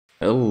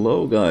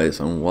Hello guys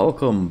and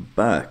welcome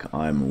back.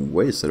 I'm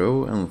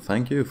Waesro and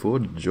thank you for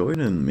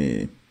joining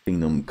me.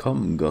 Kingdom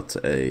Come got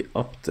a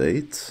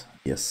update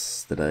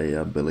yesterday,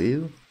 I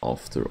believe,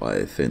 after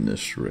I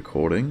finished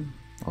recording.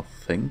 I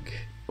think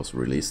it was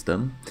released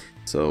then.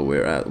 So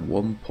we're at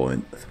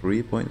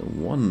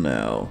 1.3.1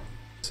 now.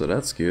 So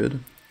that's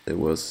good. There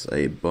was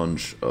a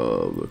bunch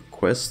of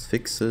quest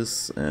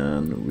fixes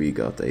and we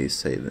got a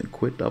save and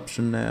quit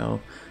option now,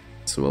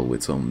 as well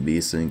with some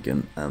VSync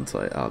and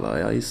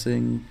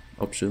anti-aliasing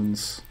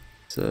options.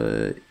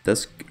 So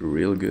that's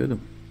real good.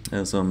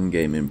 And some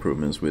game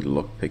improvements with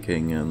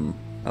lockpicking and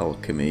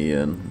alchemy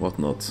and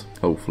whatnot.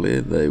 Hopefully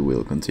they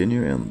will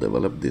continue and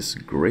develop this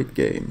great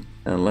game.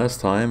 And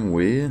last time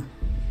we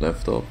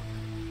left off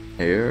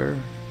here,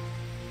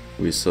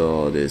 we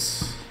saw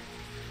this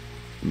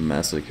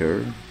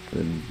massacre,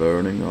 the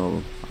burning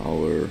of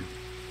our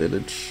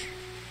village.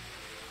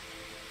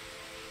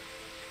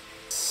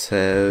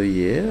 So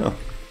yeah,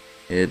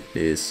 it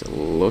is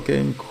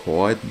looking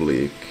quite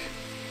bleak.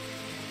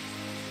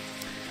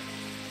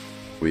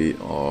 We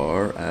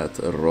are at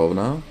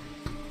Rovna,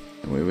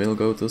 and we will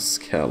go to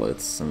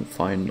Skalitz and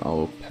find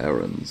our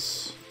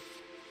parents.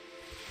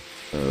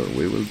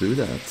 We will do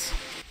that.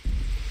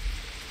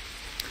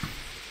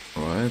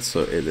 Alright,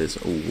 so it is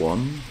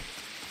 1.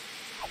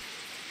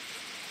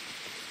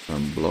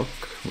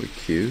 Block with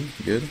Q,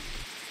 good.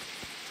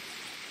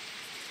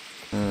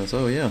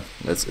 So yeah,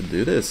 let's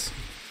do this.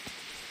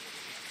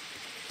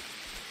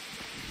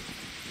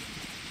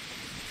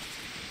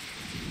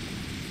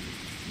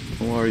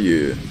 Who are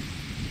you?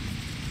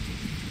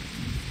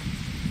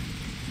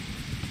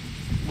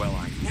 Well,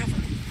 I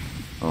never.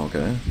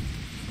 Okay.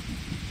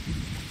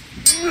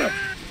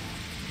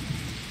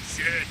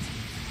 Shit.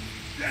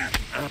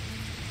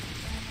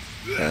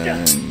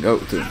 And go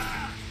to.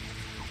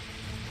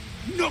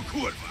 No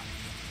kurwa.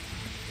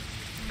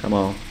 Come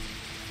on.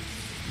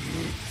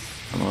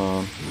 Come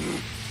on.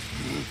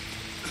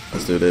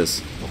 Let's do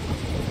this.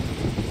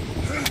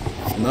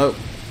 No.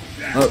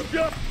 No.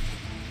 No.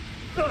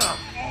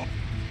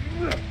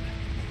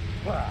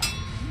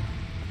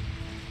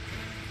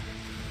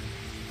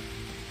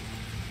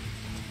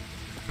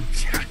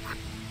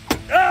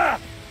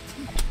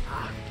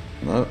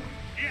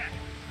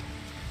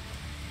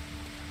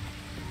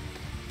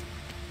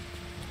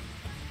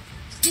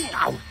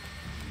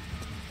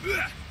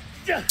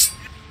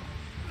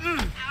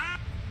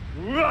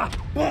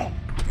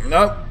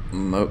 No.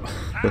 No.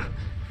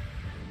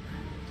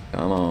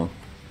 Come on.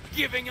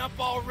 Giving up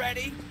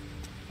already?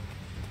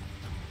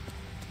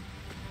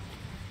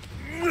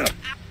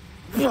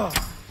 Oh,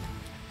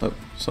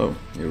 so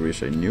you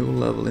reach a new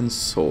level in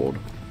sword.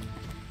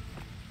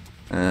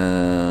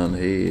 And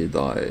he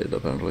died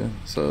apparently.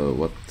 So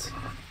what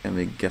can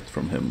we get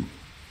from him?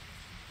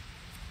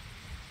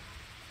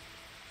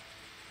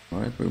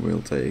 Alright, we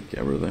will take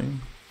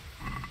everything.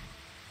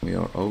 We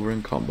are over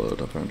in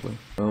combat apparently.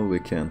 Well, we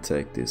can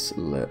take this,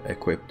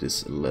 equip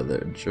this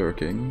leather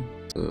jerking.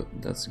 So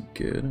that's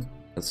good.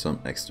 That's some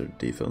extra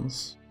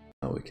defense.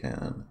 Now we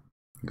can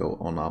go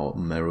on our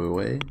merry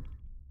way.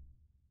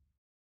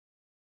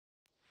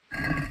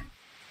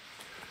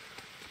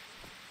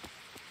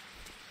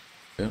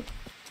 Yeah.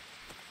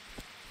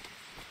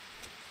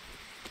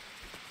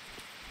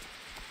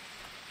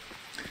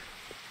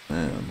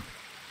 Man,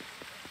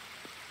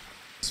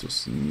 this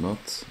was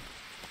not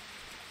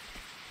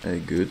a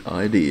good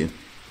idea.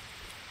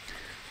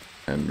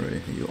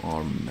 Henry, you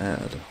are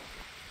mad.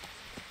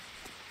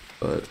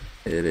 But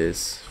it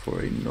is for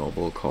a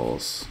noble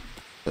cause.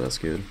 So that's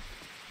good.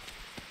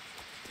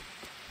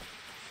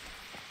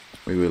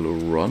 We will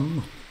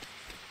run.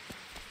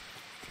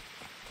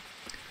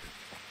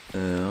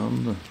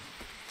 And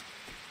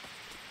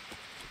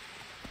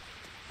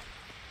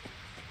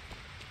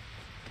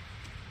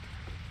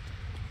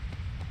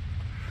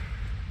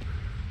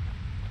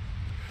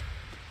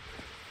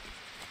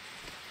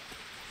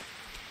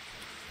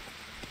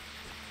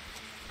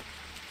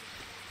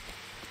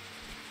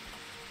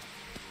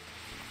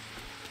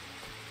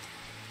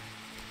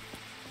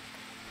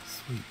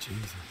Sweet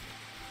Jesus.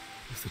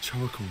 It's the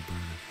charcoal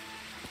burner.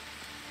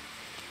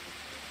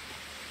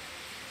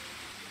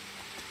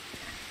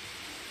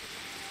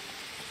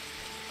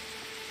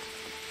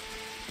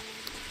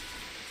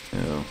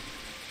 yeah,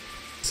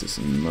 this is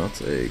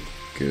not a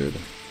good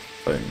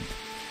thing.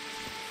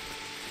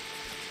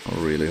 I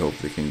really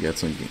hope we can get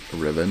some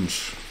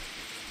revenge.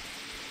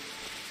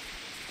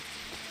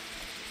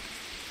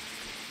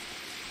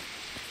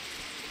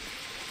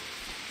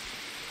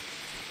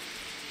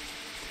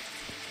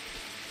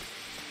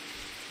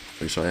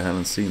 Wish I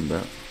haven't seen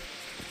that.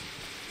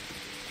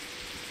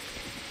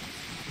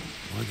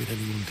 Why did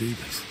anyone do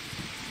this?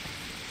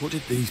 What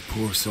did these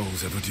poor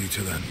souls ever do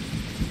to them?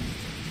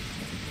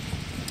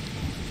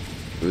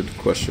 Good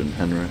question,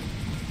 Henry.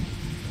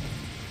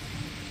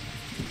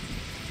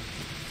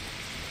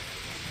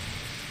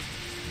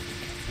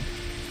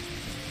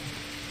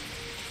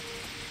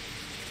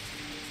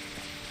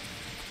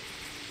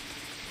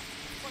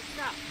 What's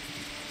up?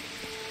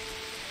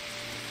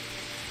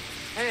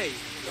 Hey,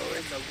 you're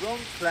in the wrong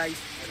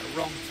place at the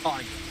wrong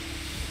time.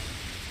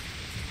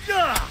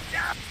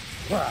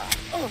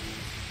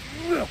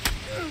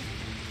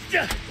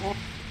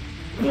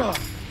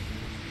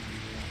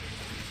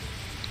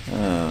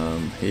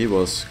 He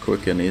was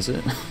quick and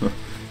easy.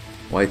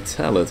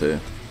 Vitality.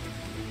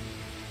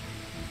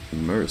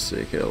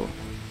 Mercy kill.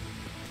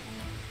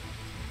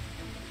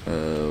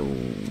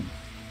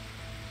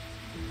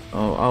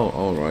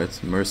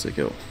 Alright, mercy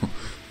kill.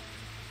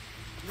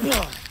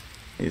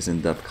 He's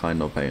in that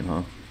kind of pain,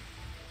 huh?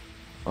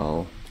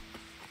 Well,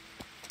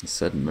 he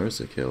said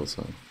mercy kill,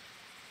 so...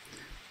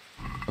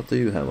 What do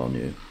you have on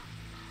you?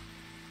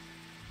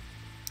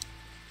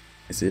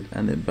 Is it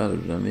any better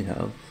than we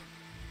have?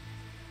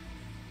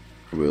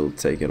 We'll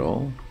take it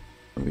all,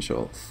 and we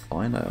shall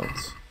find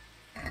out.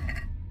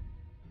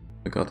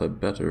 We got a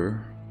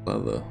better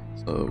leather,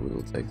 so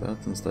we'll take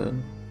that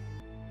instead.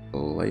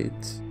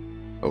 Plate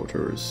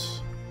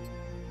outers.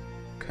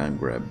 Can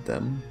grab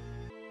them.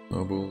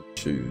 Noble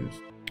shoes.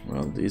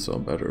 Well, these are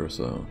better,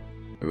 so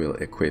we'll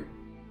equip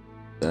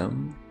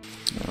them.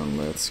 And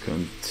let's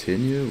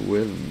continue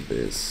with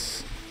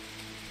this.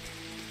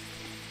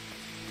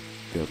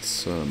 Got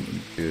some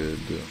good...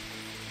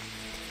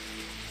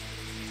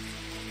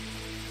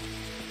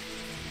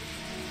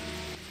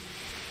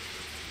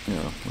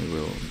 Yeah, we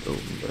will go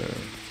there.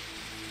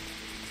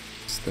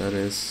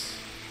 Status...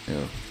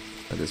 Yeah,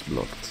 that is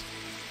blocked.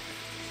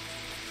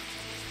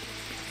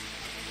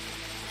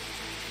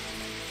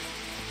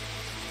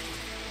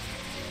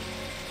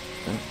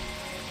 Yeah.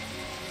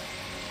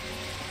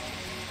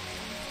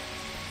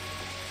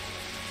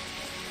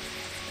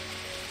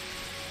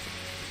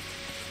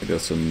 We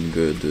got some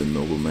good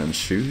nobleman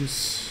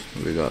shoes.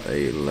 We got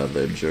a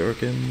leather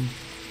jerkin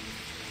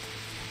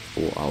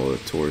for our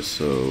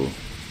torso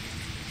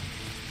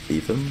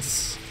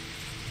defense.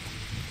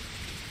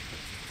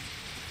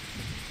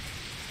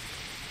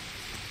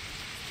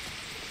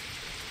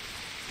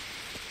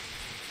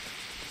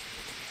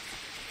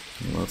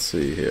 Let's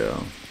see here.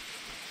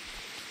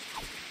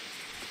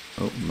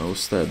 Oh, no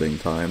stabbing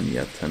time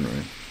yet,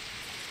 Henry.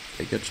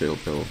 Take a chill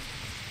pill.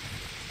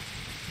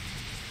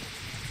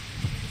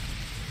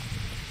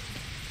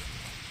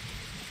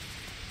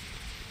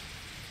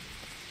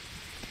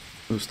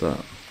 Who's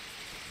that?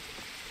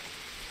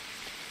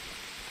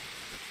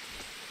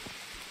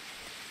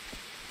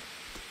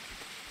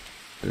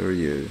 Who are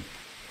you?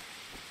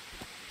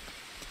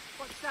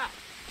 What's that?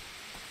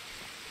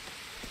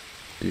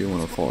 Do you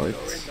want to fight?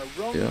 You're in the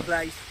wrong Yeah.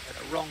 place at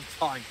the wrong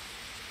time.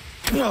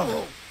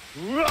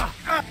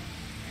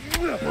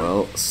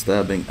 Well,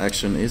 stabbing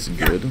action is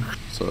good,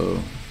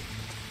 so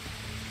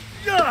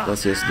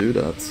let's just do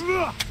that.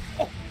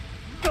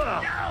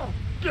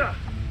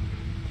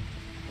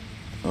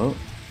 Oh,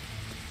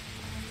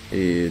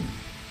 he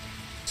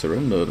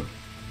surrendered.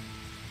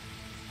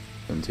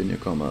 Continue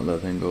combat.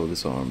 Let him go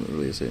disarmed.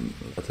 Release him.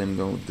 Let him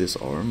go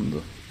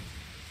disarmed.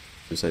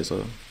 You say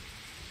so?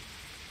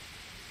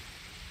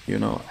 You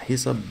know,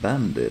 he's a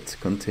bandit.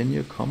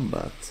 Continue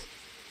combat.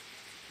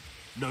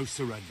 No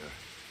surrender.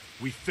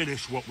 We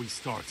finish what we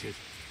started.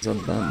 He's a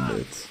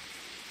bandit.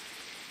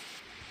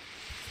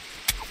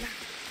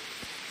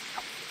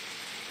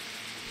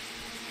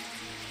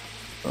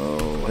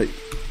 Oh, hey.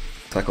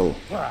 Tackle.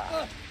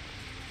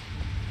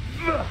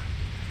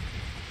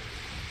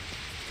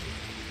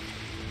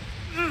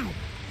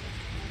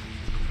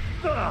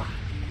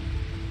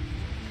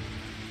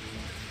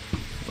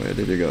 Where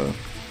did you go?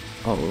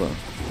 Oh, there.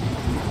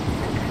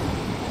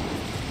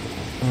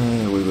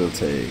 We will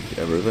take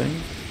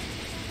everything.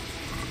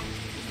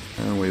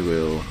 And we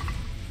will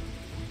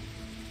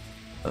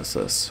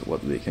assess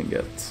what we can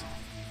get.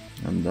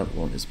 And that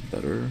one is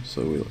better,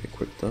 so we'll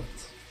equip that.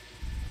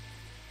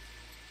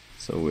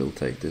 So we'll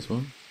take this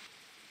one.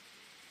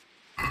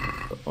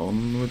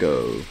 On we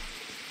go.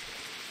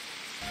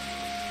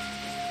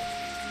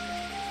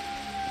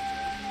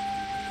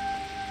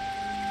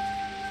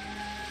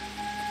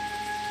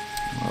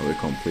 Oh, we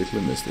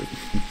completely missed it.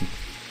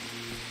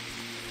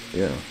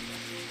 Yeah.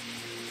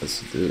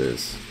 Let's do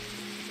this.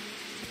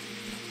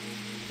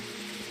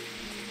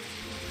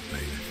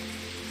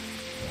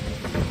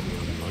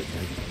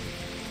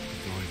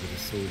 With a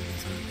sword in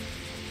his hand.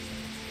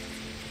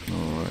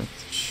 Alright,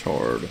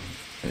 shard.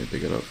 Can you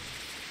pick it up?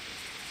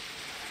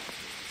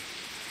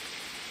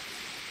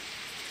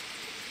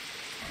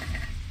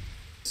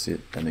 Is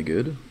it any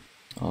good?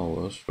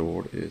 Our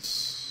sword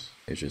is...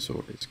 HG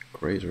sword is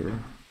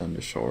greater than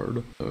the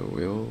shard, so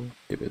we'll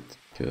keep it.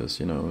 Because,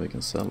 you know, we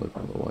can sell it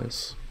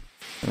otherwise.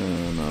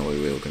 And now we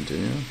will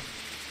continue.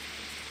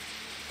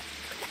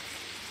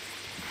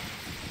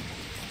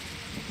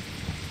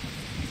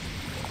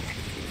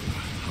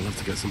 I'll have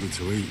to get something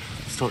to eat.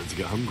 I'm starting to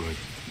get hungry.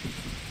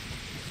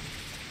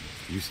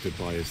 You stood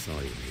by his side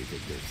and he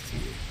did this to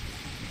you.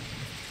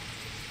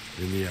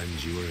 In the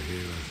end, you were a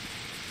hero.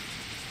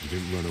 You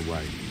didn't run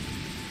away.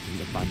 You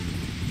didn't abandon me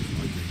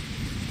like me.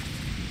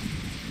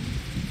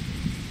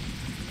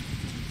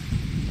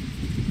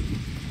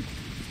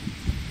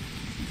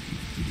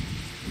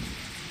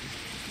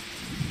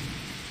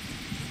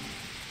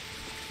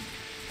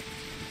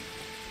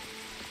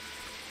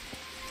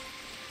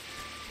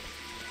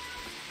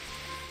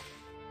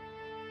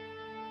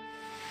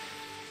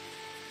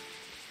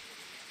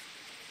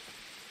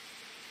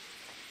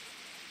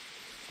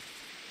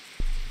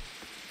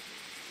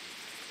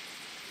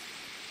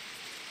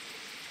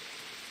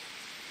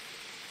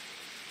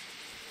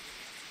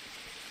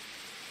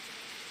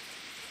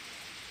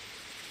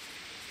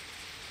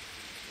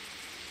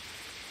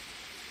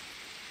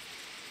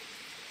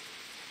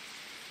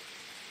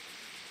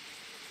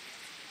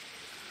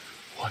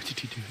 Why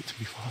did you do it to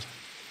me, Father?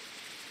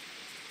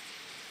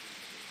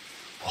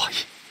 Why?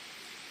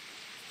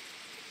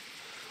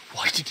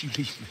 Why did you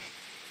leave me?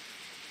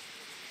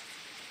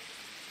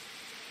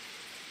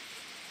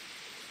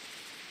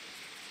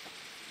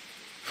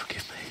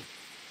 Forgive me.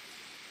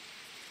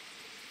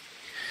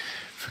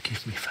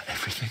 Forgive me for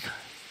everything.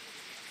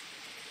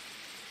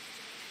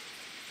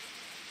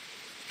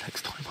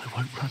 Next time I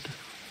won't run.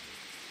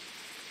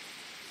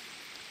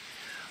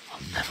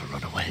 I'll never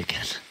run away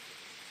again.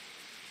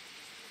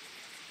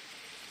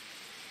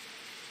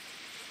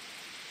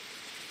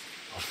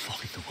 I'll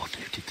find the one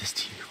who did this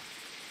to you.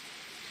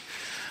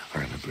 I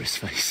remember his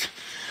face.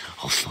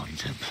 I'll find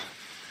him.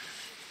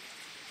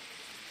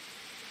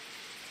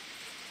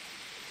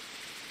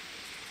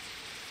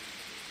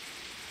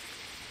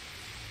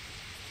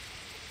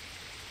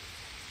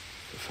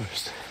 But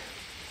first,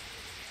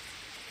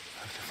 I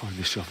have to find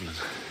the shovel and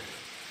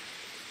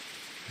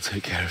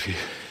take care of you.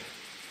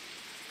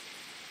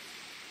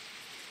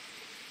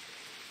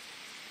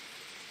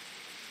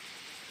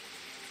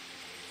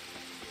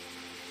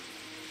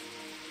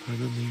 I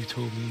remember you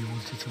told me you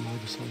wanted to lie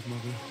beside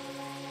Mother.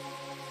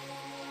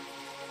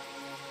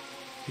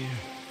 Here.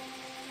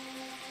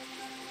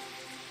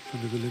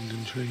 Under the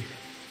linden tree.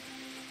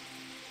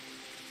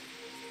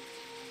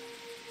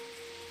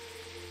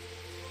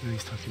 At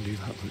least I can do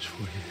that much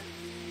for you.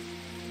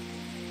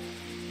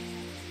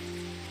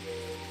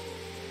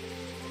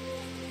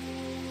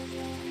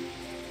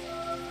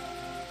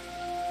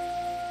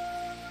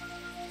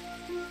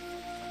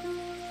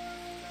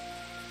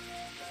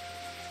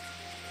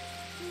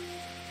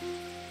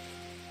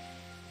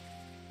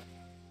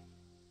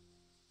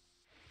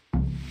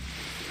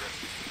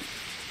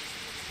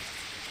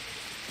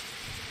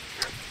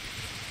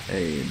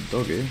 Hey,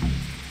 doggy.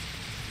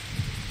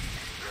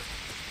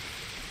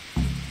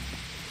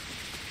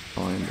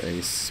 Find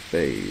a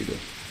spade.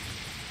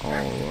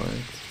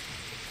 Alright.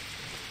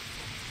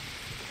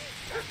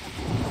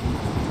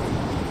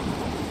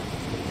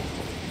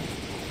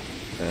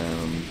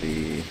 And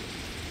the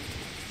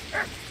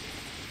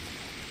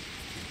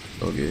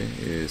doggy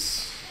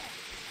is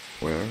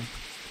where?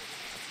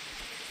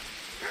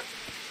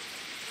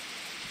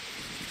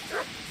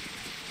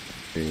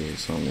 Be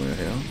somewhere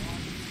here.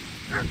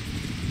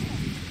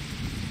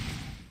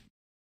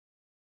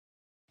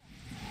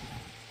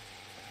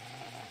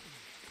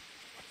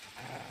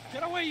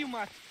 Get away, you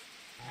mutt!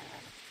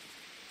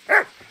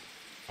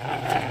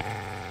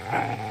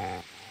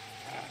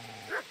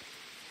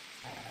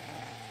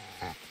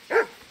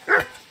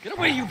 Get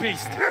away, you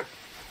beast!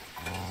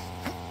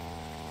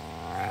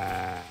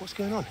 What's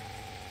going on?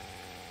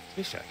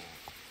 Mishak?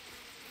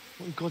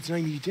 What in God's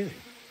name are you doing?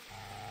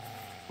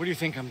 What do you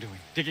think I'm doing?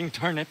 Digging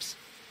turnips?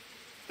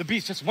 The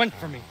beast just went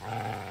for me.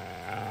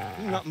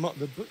 Isn't that Mutt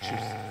the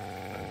butcher's?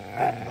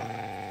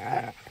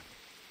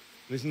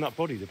 Isn't that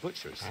body the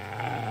butcher's?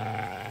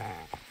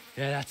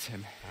 Yeah, that's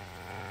him.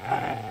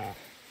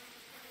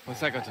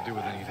 What's that got to do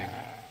with anything?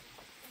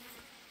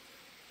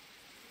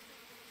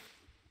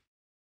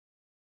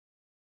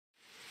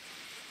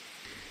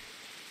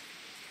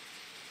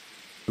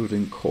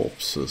 Shooting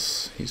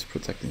corpses. He's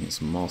protecting his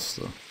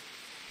master.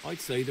 I'd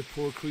say the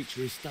poor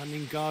creature is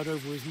standing guard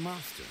over his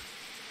master.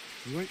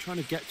 You weren't trying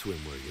to get to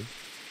him, were you?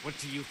 What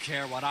do you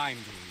care what I'm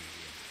doing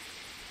here?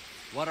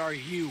 What are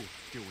you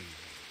doing here?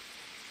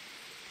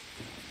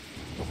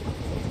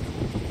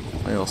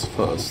 I asked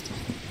first.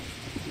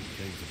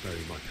 Came to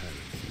bury my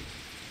parents.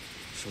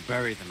 So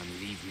bury them and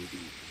leave me be.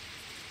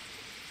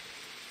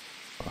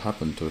 What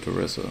happened to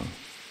Teresa?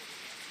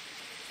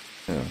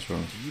 Yeah, sure.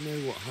 Do you know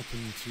what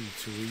happened to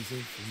Teresa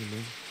from the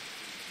mill?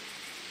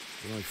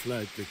 When I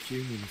fled, the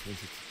Cumans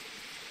wanted to...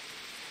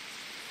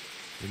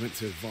 They meant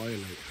to violate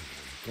her,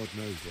 and God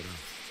knows what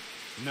else.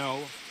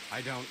 No,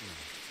 I don't know.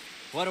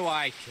 What do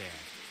I care?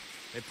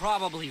 They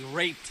probably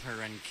raped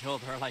her and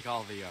killed her like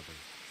all the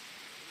others.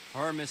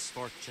 Her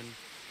misfortune.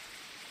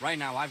 Right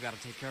now, I've got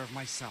to take care of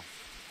myself.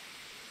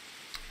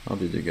 How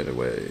did you get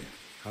away?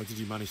 How did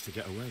you manage to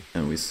get away?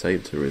 And we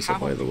saved Teresa,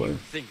 by the How way. do you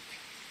think?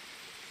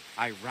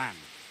 I ran.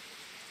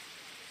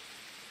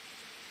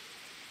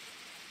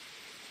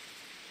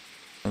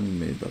 Lend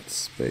me that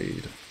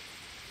spade.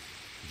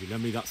 Would you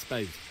lend me that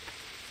spade?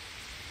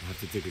 I have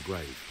to dig a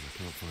grave, and I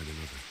can't find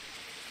another.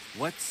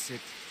 What's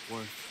it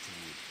worth to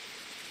you?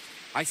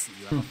 I see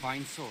you have a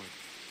fine sword.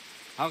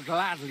 I'll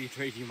gladly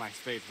trade you my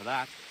spade for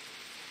that.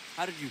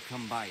 How did you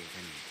come by it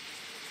anyway?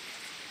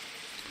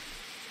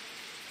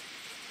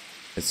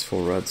 It's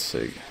for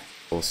Radzig.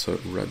 For Sir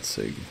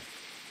Radzig.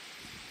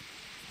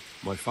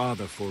 My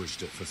father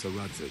forged it for Sir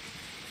Radzig.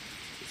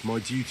 It's my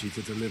duty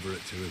to deliver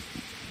it to him.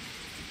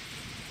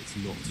 It's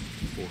not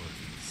for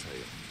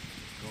sale.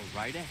 Go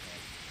right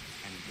ahead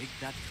and dig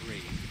that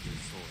grave with your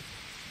sword.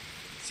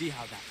 See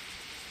how that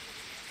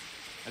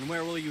goes. And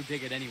where will you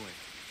dig it anyway?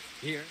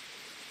 Here?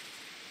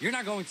 You're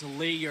not going to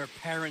lay your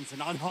parents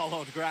in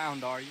unhallowed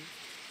ground, are you?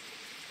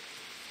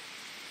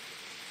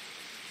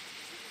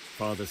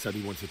 Father said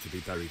he wanted to be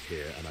buried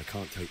here, and I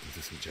can't take them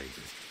to St.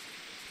 James's.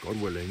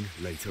 God willing,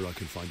 later I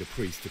can find a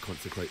priest to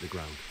consecrate the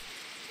ground.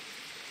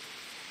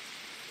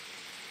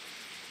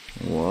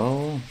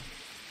 Well,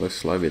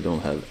 looks like we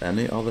don't have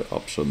any other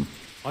option.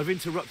 I've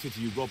interrupted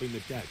you robbing the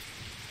dead.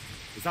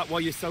 Is that why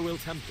you're so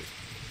ill-tempered?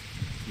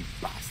 You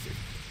bastard.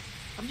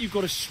 Haven't you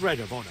got a shred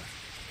of honor?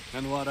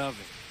 And what of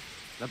it?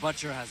 The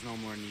butcher has no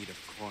more need of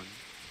coin.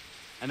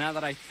 And now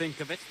that I think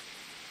of it,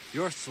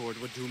 your sword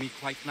would do me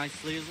quite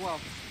nicely as well.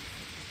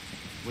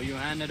 Will you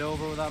hand it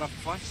over without a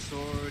fuss,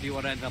 or do you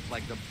want to end up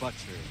like the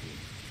butcher?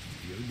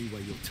 The only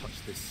way you'll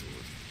touch this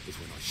sword is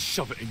when I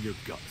shove it in your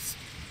guts.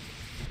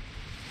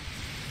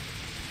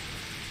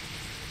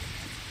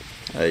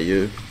 Hey,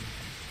 you.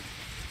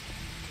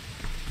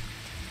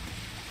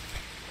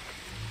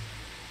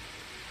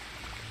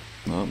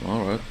 Oh,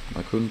 alright.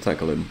 I couldn't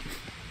tackle him.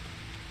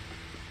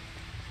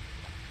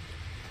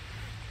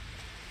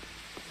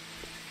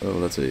 Oh,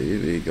 let's see.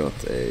 We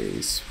got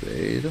a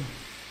spade.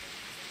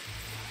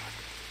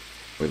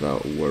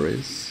 Without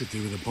worries. Could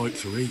do with a bite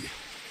to eat.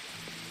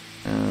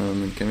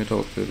 And can we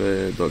talk to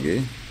the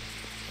doggy?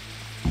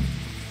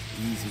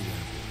 Easy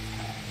there, boy.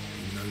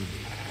 You know me.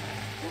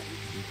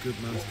 Your good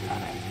master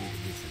won't be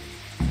needing this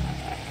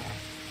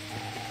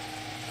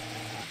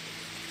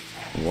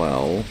anymore.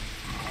 Well,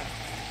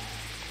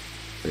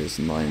 there's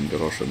 9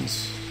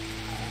 groschens.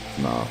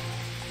 Nah.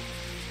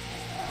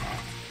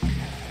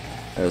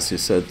 As you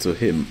said to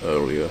him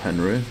earlier,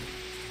 Henry,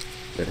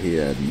 that he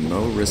had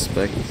no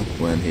respect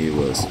when he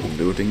was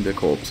looting the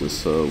corpses,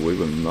 so we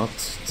will not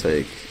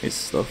take his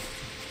stuff.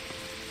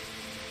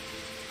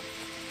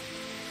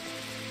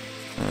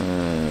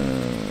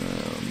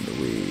 And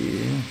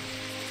we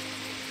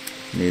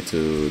need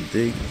to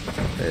dig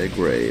a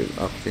grave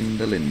up in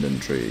the linden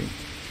tree.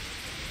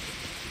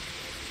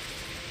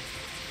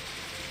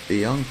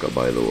 Bianca,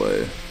 by the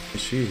way,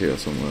 is she here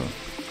somewhere?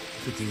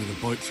 Could do with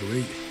a bite to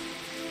eat.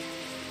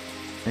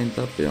 Ain't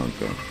that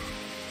Bianca?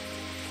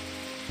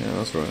 Yeah,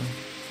 that's right.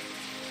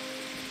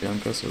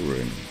 Bianca's a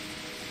ring.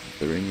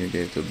 The ring you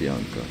gave to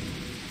Bianca.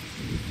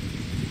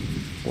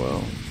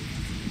 Well,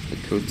 I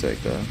could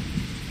take that.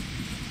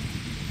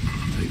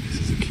 Take this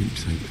as a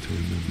keepsake to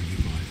remember you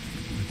by,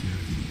 my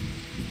dearest.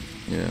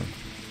 Yeah,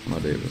 my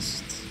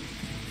dearest.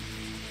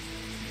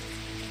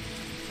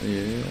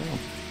 Yeah.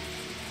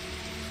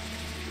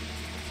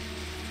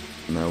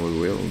 Now we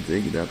will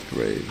dig that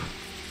grave.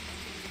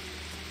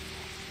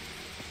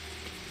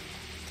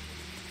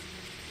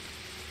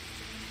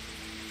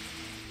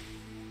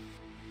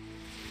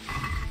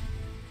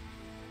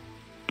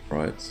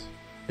 Right,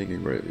 dig a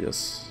grave,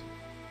 yes.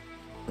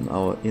 And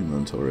our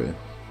inventory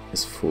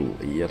is full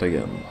yet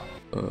again.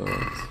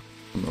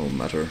 No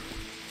matter.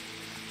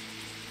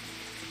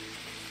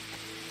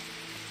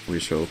 We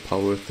shall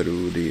power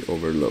through the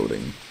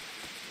overloading.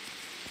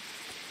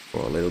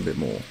 For a little bit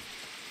more.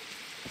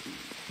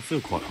 I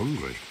feel quite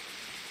hungry.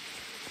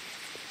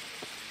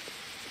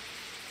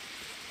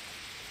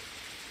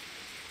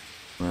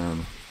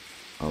 Man,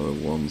 our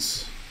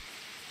once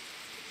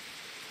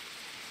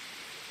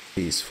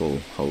peaceful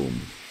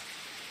home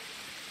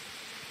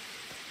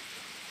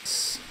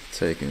is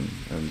taken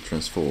and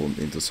transformed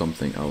into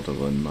something out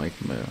of a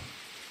nightmare.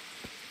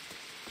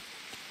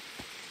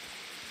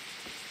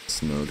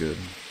 It's no good.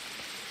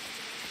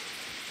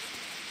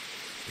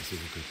 This is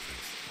a good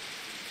place.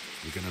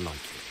 You're gonna like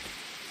it.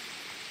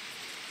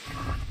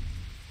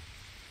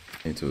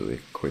 Need to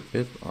equip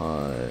it,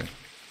 I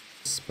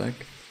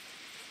expect.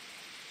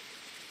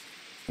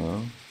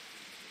 Well,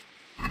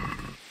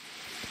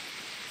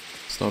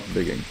 start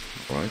digging,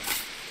 right?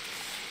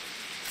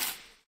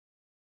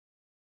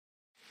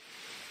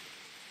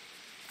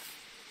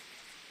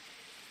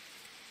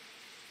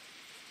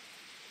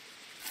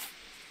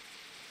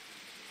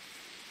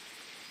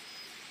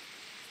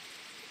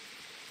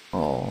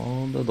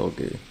 Oh, the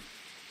doggy.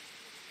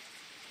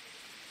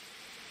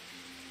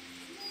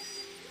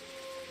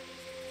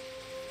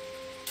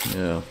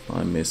 Yeah,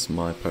 I miss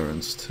my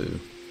parents too.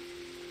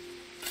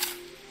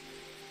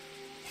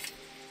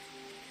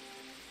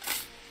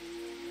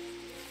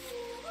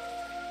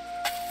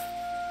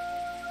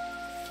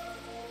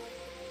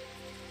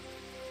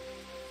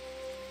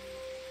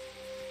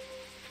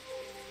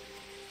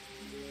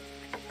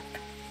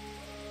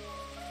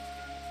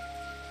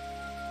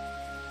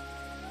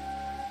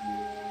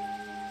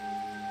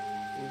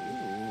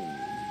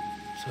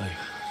 So,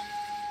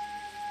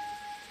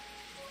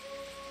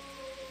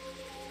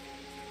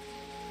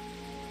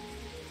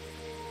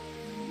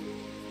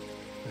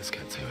 let's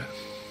get to it.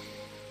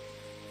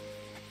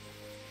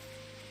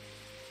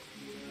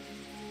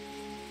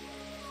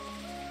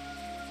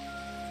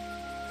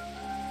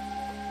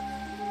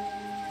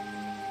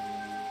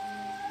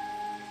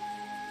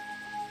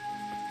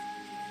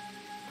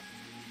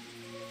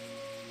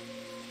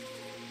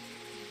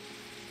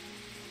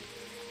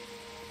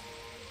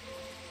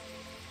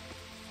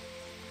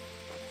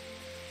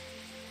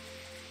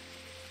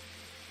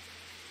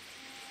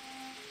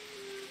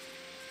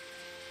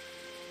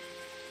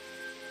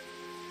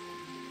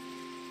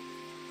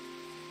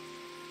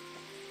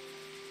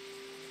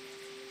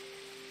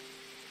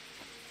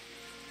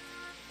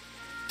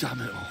 Damn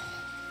it all.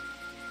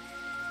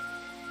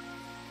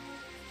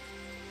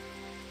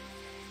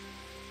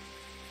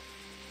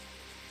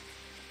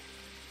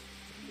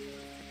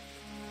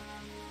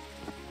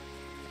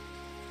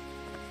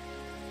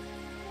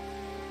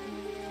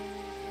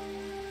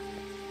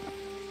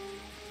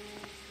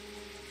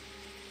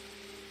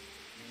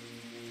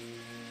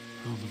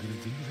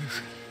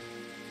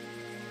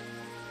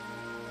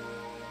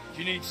 Do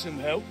you need some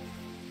help?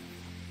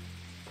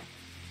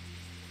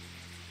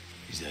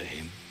 Is that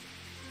him?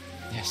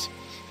 Yes.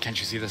 Can't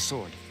you see the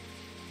sword?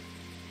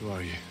 Who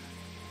are you?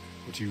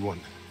 What do you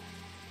want?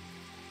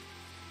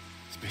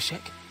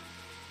 Zbyszek?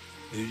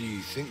 Who do you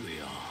think we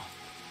are?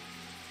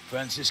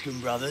 Franciscan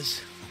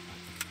brothers?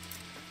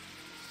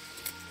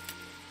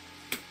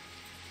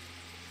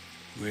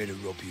 We're here to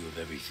rob you of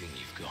everything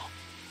you've got.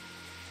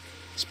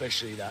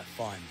 Especially that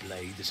fine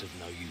blade that's of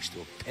no use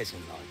to a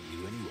peasant like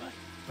you anyway.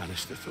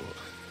 Banish the thought.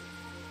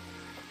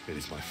 It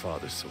is my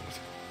father's sword.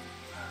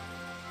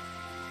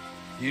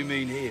 You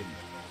mean him?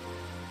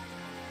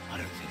 I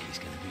don't think he's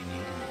going to be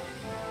needing it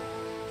anymore.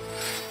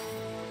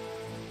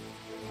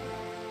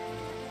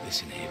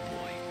 Listen here,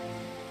 boy.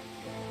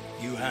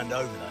 You hand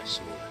over that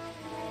sword,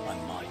 I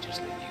might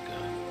just let you go.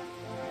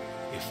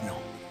 If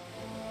not,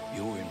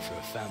 you're in for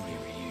a family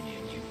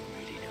reunion you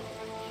really don't.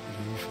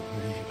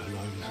 Leave me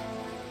alone.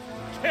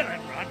 Kill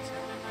him, Runt!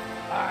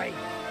 Aye,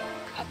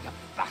 cut the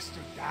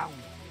bastard down.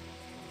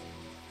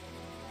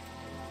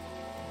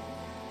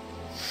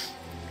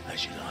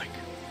 As you like.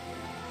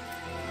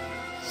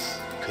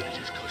 Could have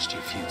just cost you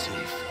a few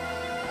teeth.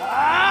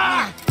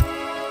 Ah!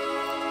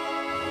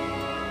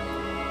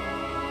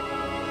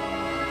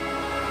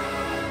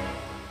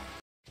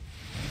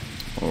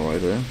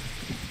 Alright then.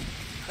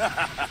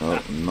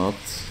 Oh, not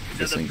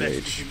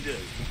disengage.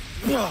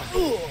 Oh,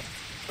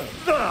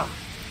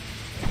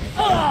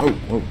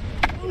 whoa,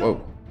 whoa.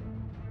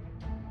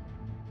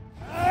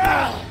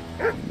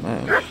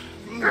 Man.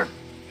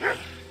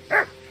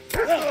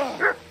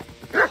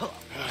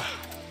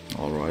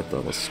 Alright,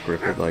 that was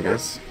scripted, I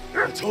guess.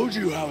 I told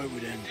you how it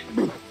would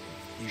end.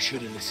 You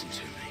should have listened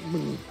to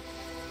me.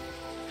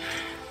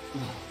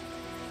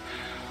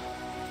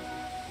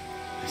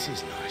 This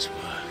is nice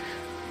work.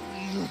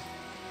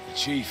 The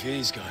chief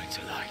is going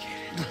to like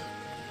it.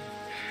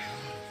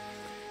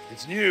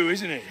 It's new,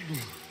 isn't it?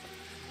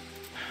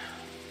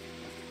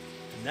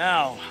 And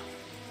now,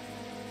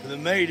 for the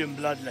maiden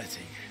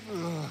bloodletting.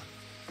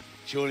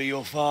 Surely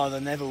your father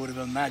never would have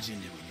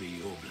imagined it would be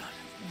your blood.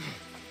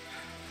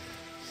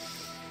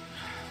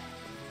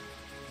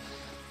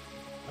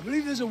 I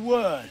believe there's a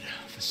word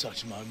for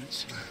such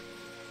moments.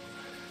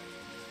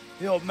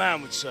 The old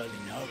man would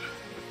certainly know.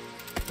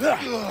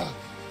 But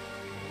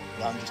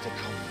I'm just a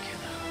common killer.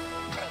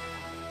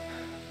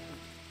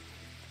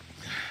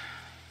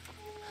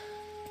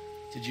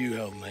 Did you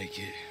help make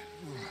it?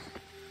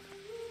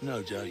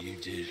 No doubt you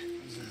did.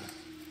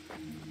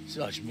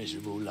 Such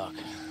miserable luck.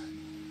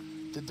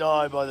 To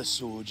die by the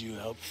sword you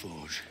helped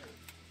forge.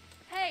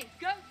 Hey,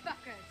 goat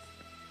fuckers!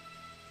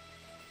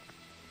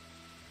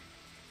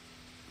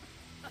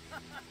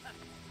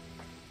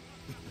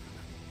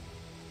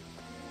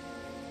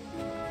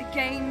 The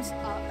games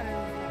are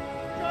over.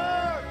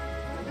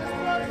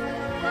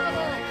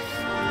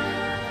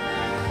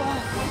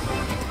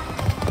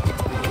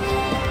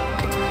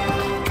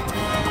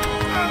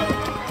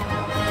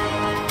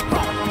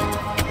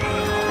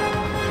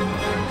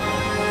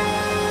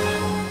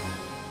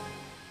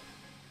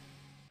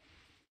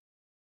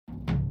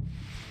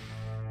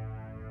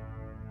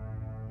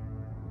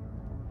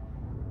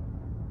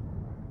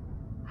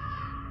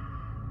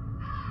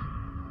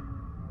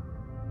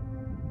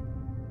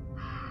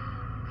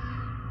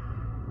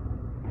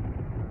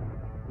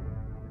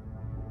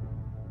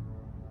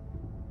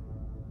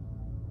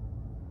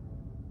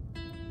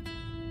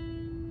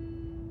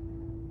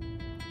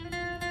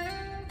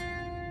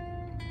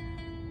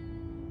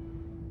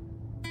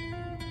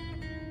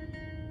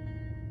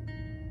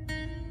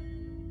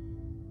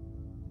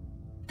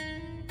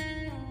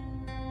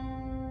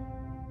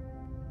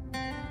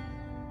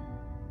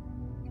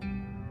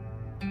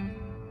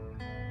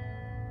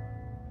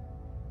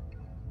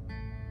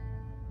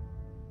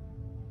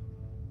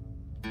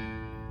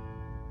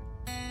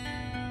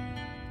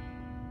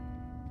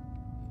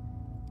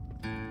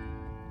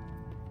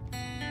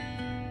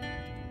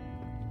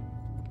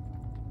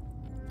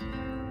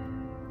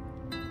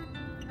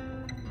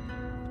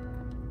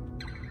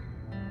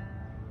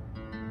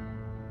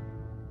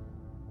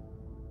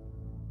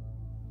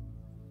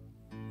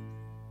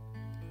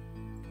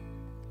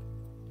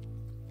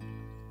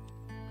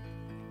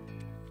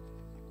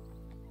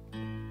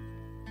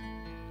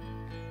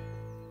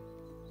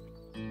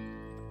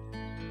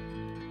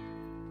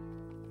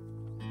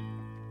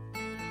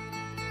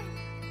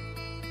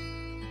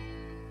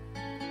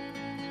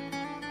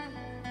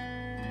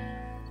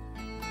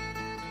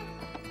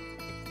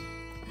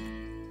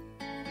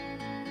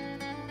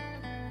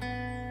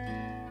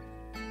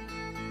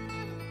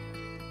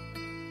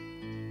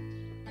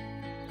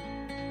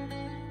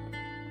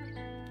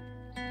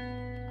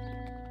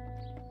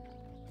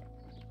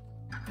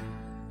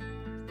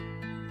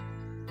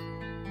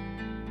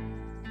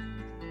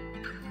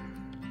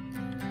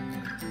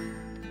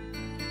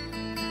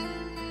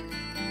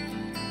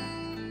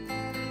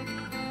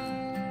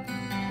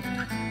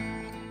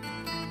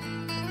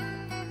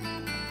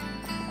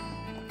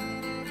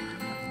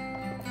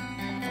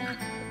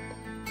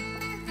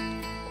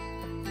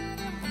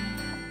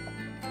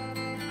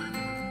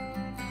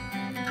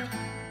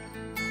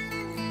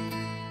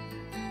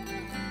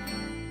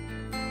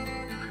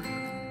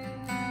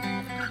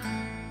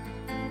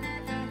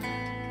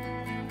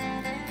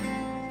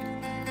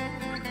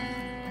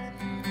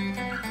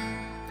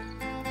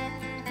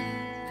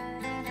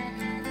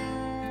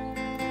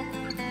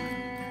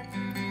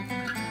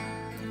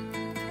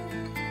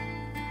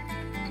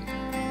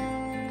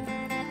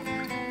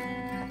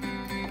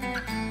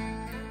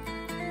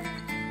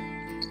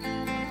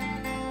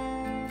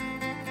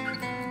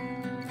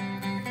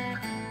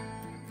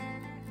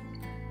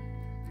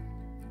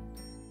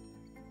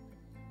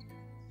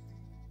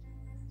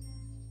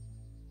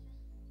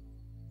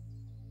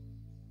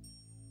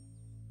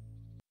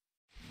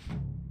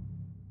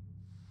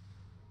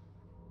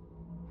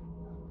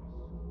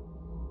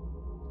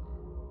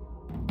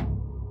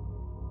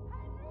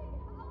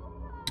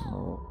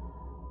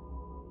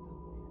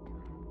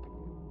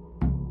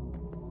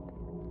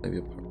 Maybe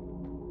a part.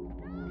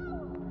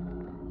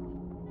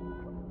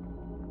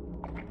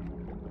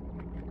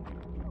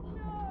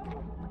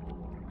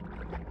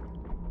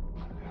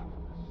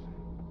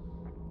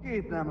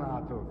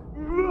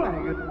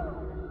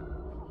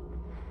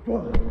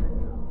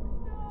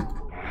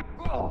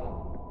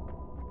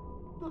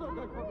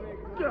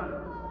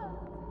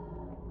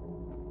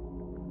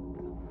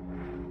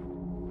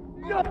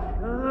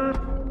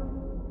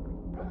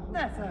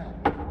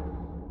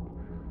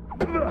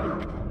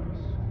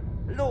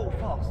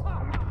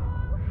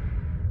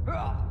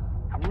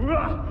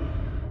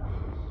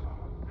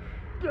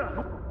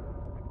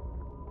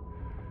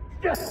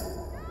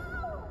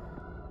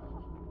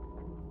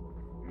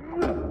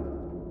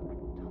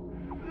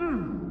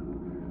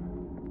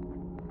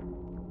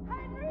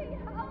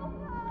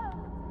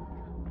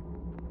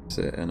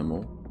 Say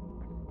animal.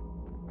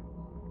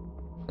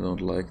 I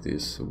don't like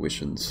these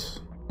visions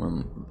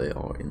when they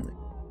are in it.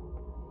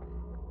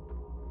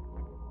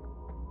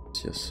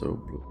 It's just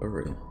so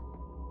blurry.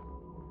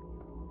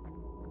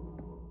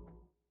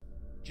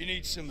 Do you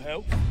need some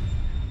help?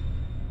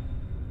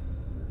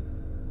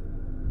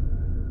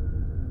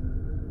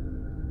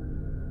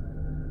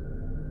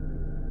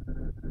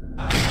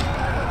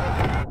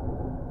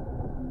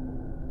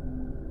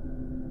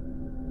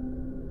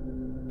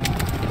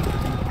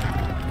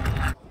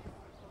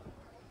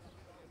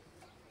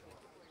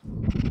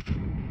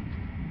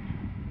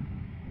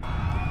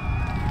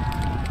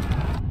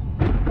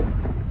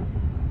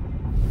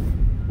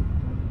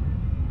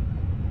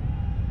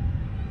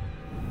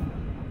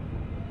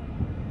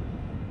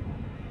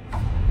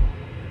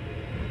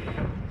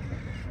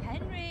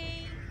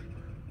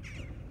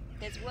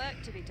 There's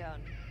work to be done.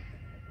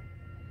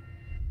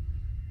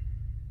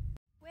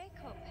 Wake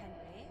up,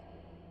 Henry.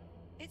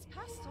 It's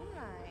past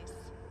sunrise.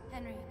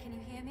 Henry, can you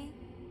hear me?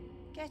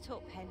 Get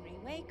up, Henry.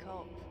 Wake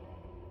up.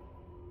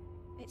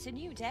 It's a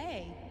new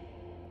day.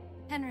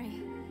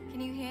 Henry,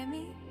 can you hear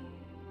me?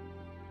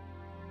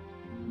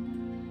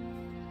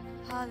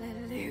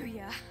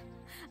 Hallelujah.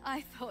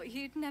 I thought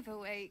you'd never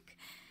wake.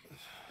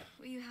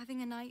 Were you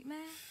having a nightmare?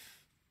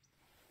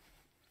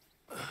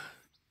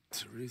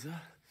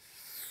 Teresa?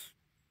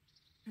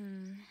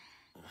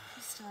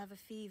 You still have a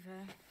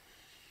fever.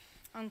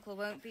 Uncle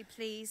won't be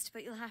pleased,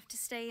 but you'll have to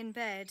stay in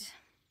bed.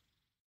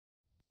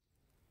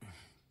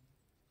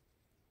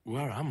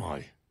 Where am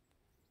I?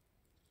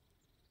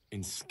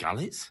 In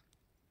Skalitz?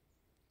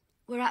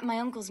 We're at my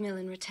uncle's mill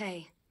in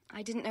Rattay.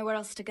 I didn't know where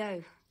else to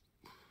go.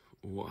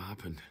 What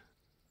happened?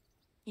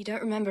 You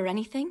don't remember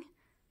anything?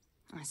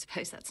 I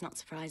suppose that's not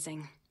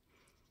surprising.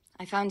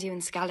 I found you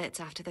in Skalitz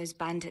after those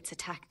bandits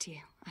attacked you.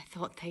 I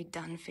thought they'd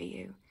done for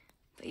you,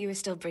 but you were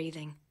still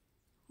breathing.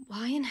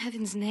 Why in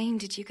heaven's name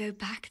did you go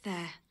back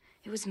there?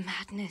 It was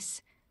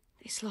madness.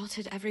 They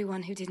slaughtered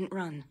everyone who didn't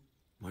run.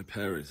 My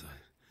parents,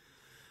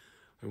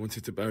 I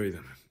wanted to bury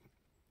them.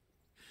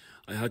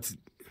 I had to...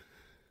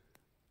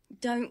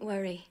 Don't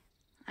worry.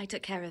 I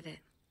took care of it.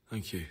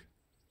 Thank you.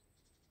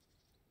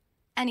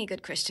 Any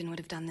good Christian would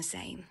have done the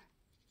same.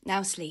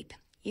 Now sleep.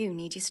 You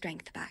need your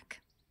strength back.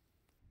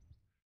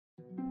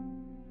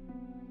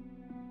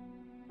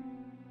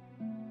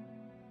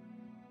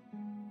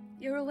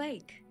 You're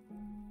awake.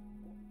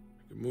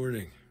 Good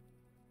morning.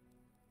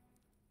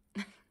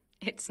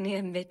 It's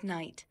near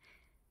midnight.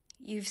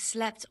 You've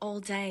slept all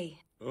day.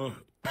 Oh.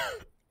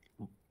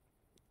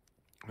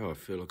 Oh, I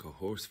feel like a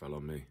horse fell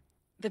on me.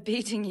 The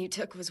beating you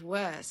took was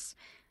worse.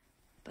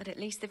 But at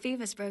least the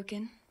fever's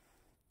broken.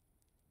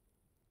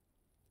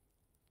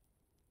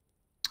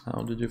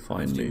 How did you How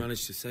find did you me?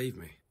 manage to save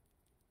me?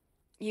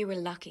 You were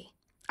lucky.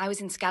 I was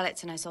in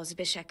Skalitz and I saw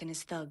Zbyszek and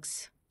his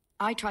thugs.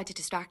 I tried to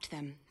distract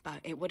them,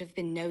 but it would have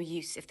been no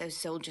use if those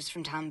soldiers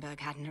from Tamburg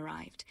hadn't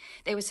arrived.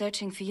 They were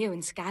searching for you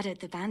and scattered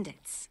the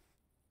bandits.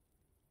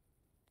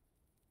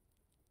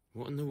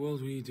 What in the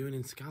world were you doing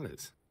in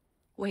Skalitz?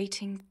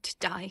 Waiting to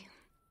die.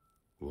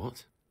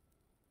 What?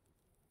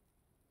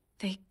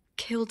 They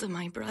killed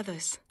my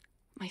brothers,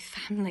 my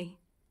family,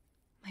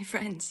 my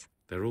friends.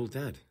 They're all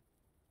dead.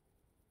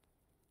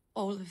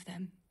 All of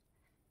them.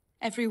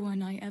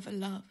 Everyone I ever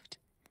loved.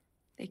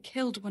 They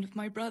killed one of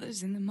my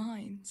brothers in the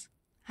mines.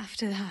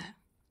 After that,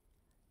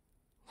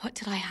 what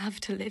did I have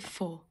to live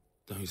for?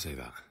 Don't say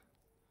that.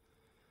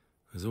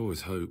 There's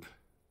always hope.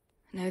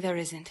 No, there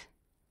isn't.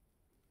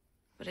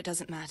 But it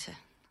doesn't matter.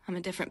 I'm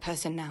a different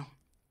person now.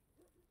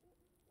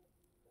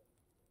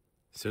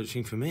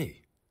 Searching for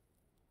me?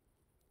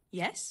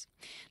 Yes.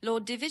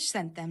 Lord Divish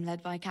sent them,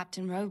 led by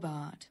Captain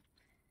Robard.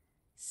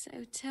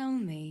 So tell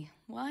me,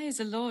 why is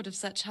a lord of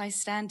such high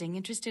standing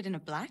interested in a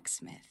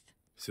blacksmith?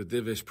 Sir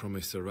Divish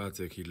promised Sir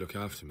Radzig he'd look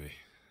after me.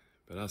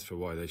 But as for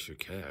why they should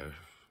care,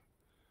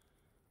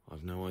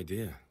 I've no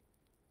idea.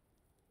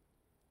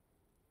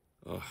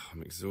 Oh,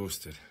 I'm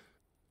exhausted.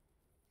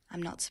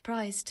 I'm not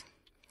surprised.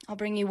 I'll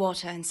bring you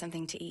water and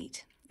something to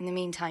eat. In the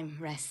meantime,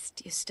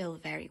 rest. You're still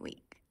very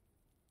weak.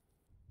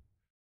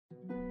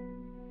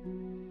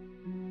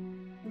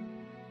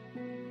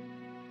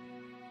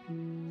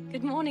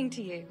 Good morning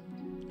to you.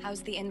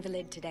 How's the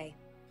invalid today?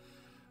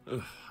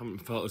 Ugh,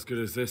 haven't felt as good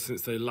as this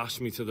since they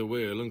lashed me to the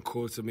wheel and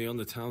quartered me on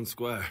the town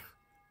square.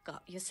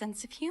 Got your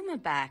sense of humor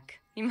back.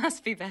 You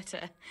must be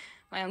better.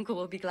 My uncle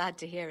will be glad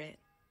to hear it.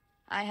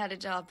 I had a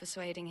job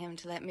persuading him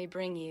to let me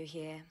bring you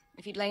here.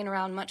 If you'd lain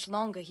around much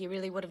longer, he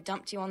really would have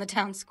dumped you on the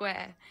town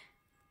square.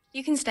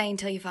 You can stay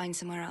until you find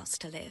somewhere else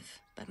to live,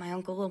 but my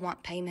uncle will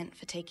want payment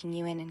for taking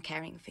you in and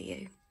caring for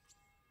you.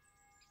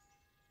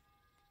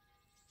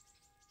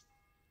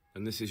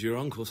 And this is your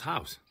uncle's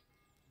house?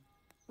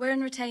 We're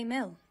in Rattay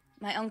Mill.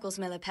 My uncle's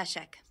miller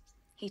Peshek.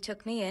 He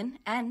took me in,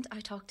 and I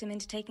talked him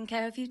into taking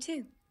care of you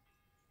too.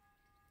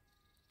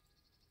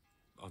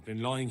 I've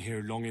been lying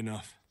here long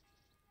enough.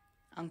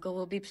 Uncle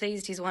will be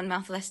pleased he's one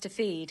mouth less to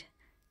feed.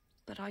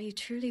 But are you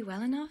truly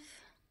well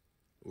enough?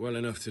 Well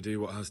enough to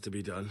do what has to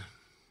be done.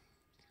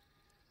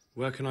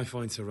 Where can I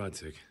find Sir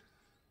Radzig?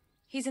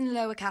 He's in the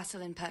lower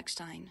castle in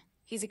Perkstein.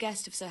 He's a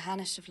guest of Sir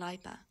Hanush of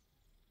Leipa.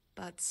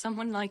 But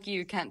someone like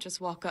you can't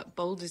just walk up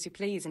bold as you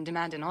please and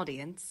demand an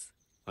audience.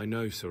 I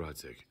know Sir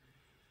Radzig,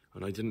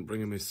 and I didn't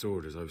bring him his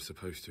sword as I was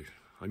supposed to.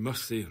 I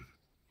must see him.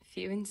 If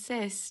you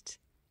insist.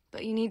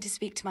 But you need to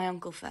speak to my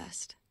uncle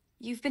first.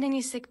 You've been in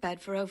your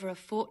sickbed for over a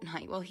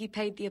fortnight while he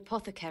paid the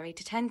apothecary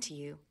to tend to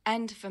you,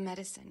 and for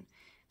medicine.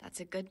 That's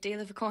a good deal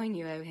of a coin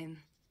you owe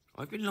him.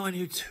 I've been lying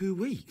here 2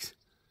 weeks.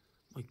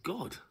 My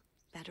God.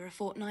 Better a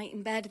fortnight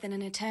in bed than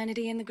an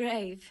eternity in the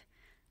grave.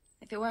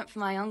 If it weren't for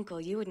my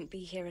uncle, you wouldn't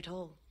be here at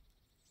all.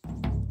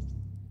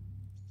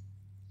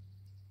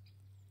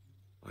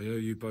 I owe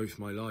you both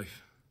my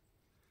life,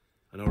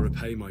 and I'll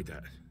repay my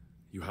debt.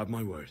 You have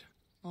my word.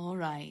 All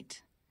right.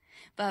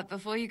 But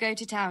before you go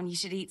to town, you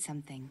should eat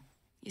something.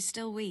 You're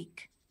still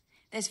weak.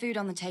 There's food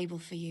on the table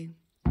for you.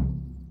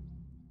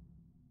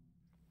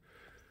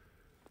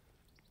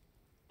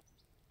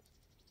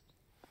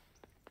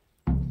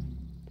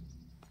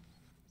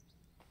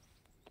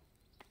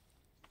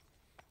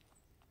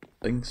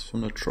 Things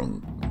from the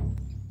trunk.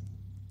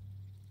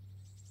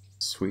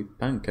 Sweet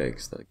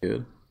pancakes, that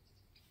good.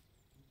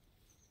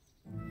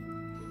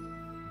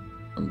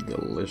 And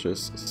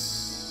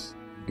delicious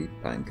sweet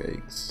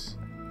pancakes.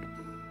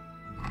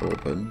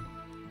 Open.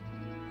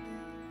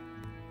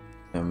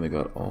 And we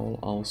got all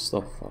our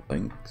stuff, I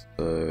think.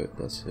 So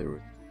that's it.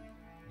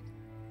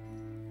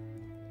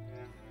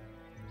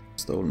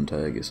 Stolen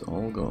tag is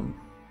all gone.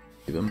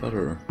 Even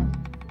better.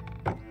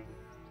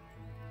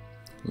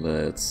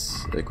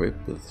 Let's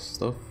equip the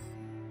stuff.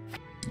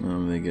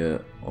 And we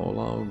get all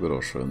our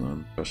groschen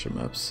and treasure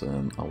maps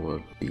and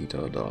our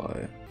beta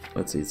die.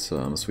 Let's eat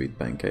some sweet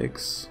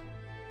pancakes.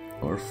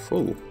 We're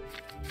full.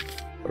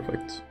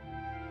 Perfect.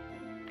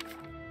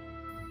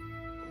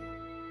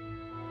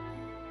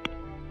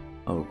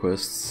 Our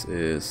quests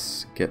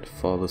is get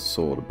father's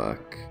sword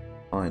back,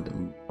 find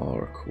and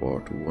bark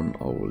ward 1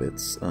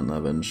 owlets and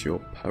avenge your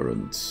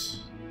parents.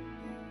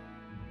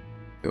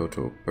 Go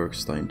to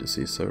Perkstein to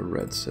see Sir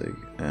Radzig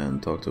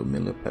and talk to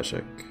Miller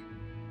Peshek.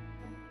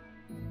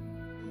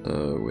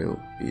 So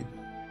we'll be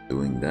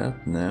doing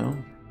that now.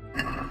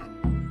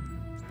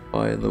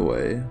 By the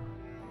way,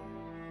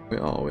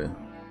 where are we?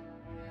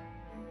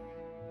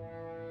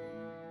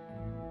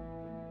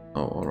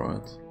 Oh,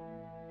 alright.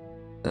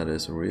 That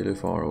is really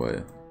far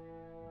away.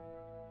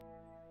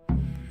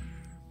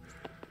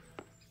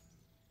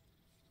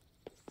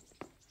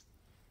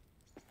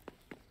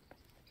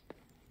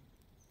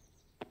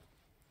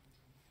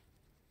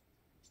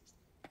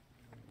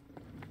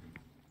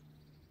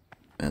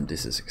 And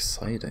this is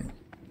exciting.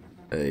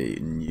 A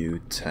new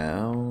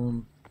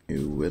town,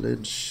 new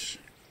village,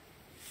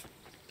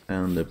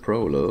 and the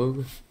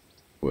prologue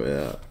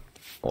were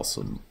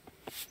awesome.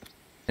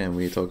 Can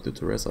we talk to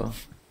Teresa?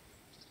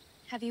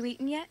 Have you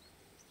eaten yet?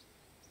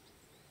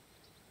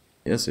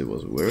 Yes, it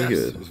was very Yes,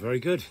 good. it was very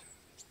good.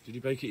 Did you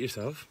bake it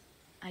yourself?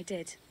 I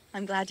did.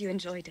 I'm glad you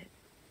enjoyed it.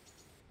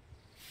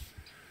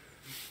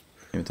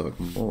 Can we talk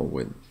more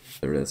with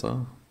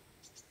Teresa?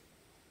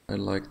 I'd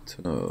like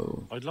to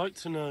know. I'd like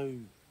to know...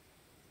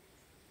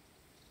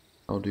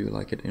 How do you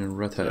like it in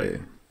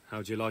Rattay?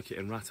 How do you like it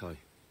in Rattay?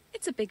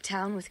 It's a big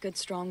town with good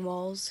strong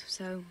walls,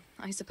 so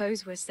I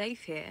suppose we're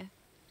safe here.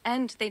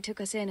 And they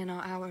took us in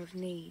our hour of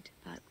need,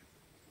 but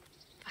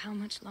for how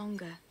much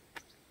longer?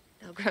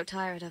 They'll grow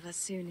tired of us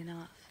soon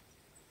enough.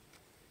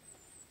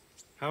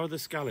 How are the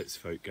Skalitz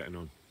folk getting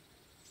on?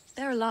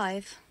 They're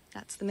alive,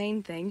 that's the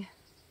main thing.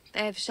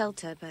 They have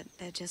shelter, but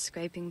they're just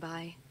scraping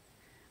by.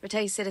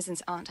 Rattay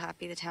citizens aren't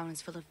happy the town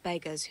is full of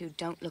beggars who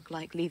don't look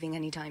like leaving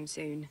anytime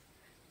soon.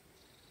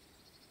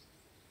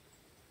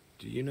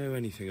 Do you know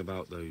anything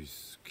about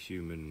those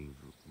human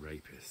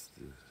rapists?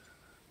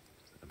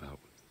 About...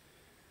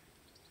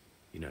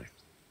 you know.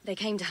 They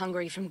came to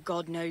Hungary from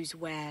God knows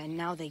where, and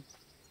now they...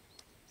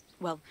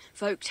 well,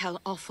 folk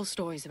tell awful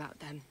stories about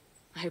them.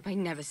 I hope I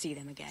never see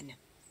them again.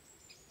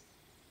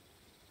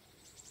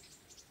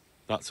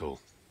 That's all.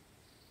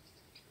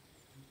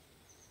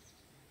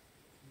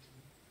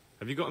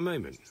 Have you got a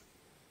moment?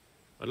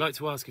 I'd like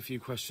to ask a few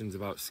questions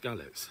about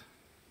Skalitz.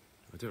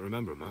 I don't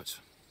remember much.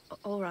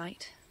 All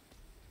right.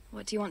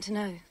 What do you want to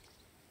know?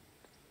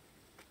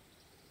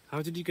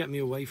 How did you get me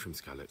away from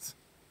Skalitz?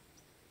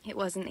 It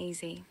wasn't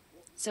easy.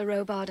 So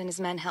Robard and his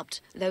men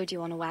helped load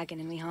you on a wagon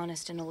and we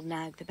harnessed an old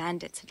nag the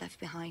bandits had left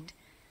behind.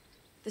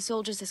 The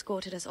soldiers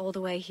escorted us all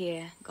the way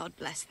here, God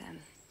bless them.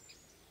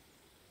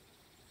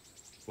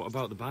 What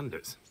about the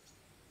bandits?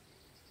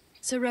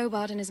 So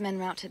Robard and his men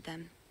routed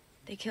them.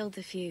 They killed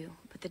the few,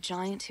 but the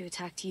giant who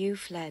attacked you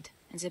fled,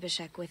 and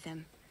Zibishek with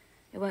him.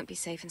 It won't be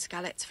safe in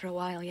Skalitz for a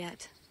while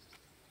yet.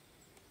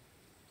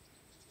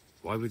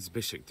 Why would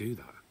Zbyszek do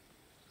that?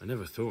 I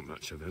never thought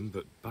much of him,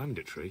 but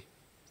banditry?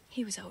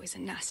 He was always a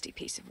nasty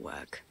piece of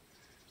work.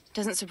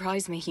 Doesn't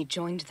surprise me he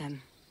joined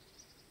them.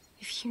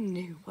 If you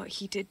knew what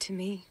he did to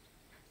me.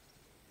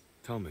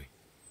 Tell me.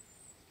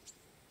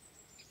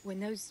 When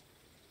those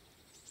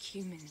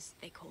humans,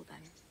 they call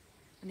them,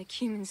 when the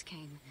humans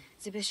came,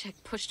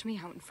 Zbyszek pushed me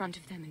out in front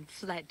of them and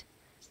fled.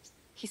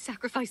 He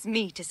sacrificed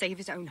me to save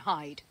his own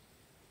hide.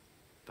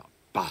 That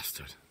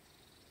bastard.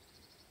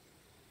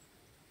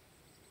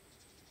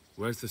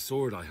 Where's the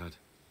sword I had?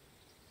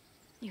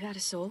 You had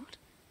a sword?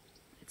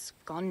 It's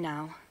gone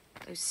now.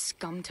 Those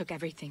scum took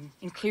everything,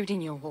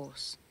 including your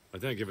horse. I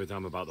don't give a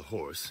damn about the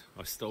horse.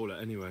 I stole it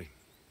anyway.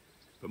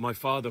 But my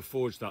father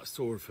forged that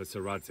sword for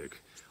Sir Radzig.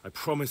 I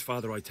promised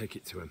Father I'd take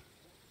it to him.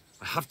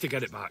 I have to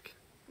get it back.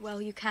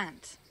 Well, you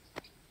can't.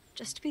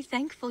 Just be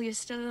thankful you're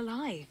still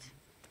alive.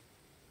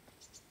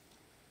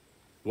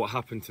 What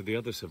happened to the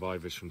other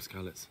survivors from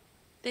Skalitz?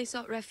 They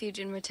sought refuge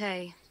in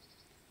Ratay.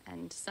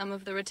 And some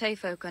of the Ratay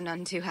folk are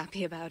none too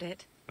happy about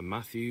it. And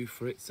Matthew,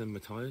 Fritz and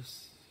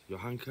Matthias?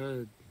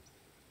 Johanka?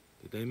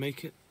 Did they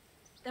make it?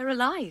 They're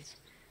alive.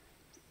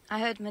 I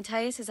heard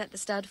Matthias is at the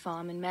stud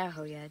farm in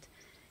Merhoyed.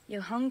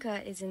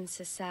 Johanka is in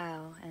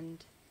Sasau,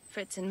 and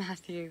Fritz and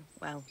Matthew,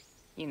 well,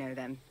 you know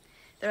them.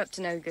 They're up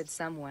to no good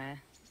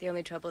somewhere. The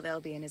only trouble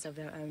they'll be in is of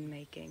their own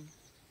making.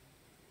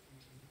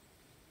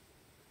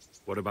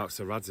 What about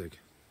Sir Radzig?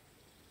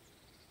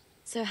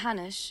 Sir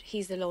Hanush,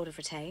 he's the Lord of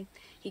Ratay.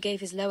 He gave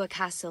his lower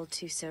castle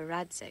to Sir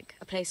Radzig,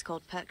 a place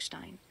called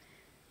Perkstein.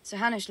 Sir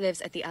Hanush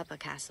lives at the upper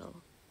castle.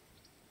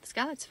 The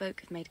Skalitz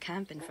folk have made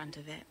camp in front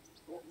of it.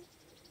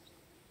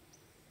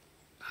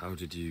 How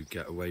did you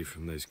get away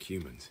from those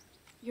Cumans?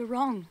 You're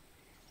wrong.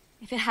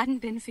 If it hadn't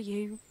been for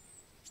you...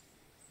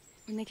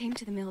 When they came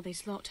to the mill, they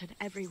slaughtered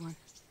everyone.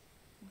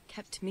 And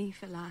kept me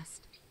for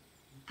last.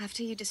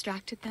 After you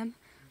distracted them,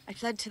 I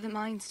fled to the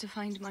mines to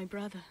find my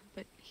brother,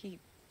 but he...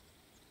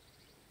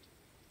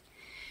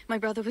 My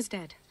brother was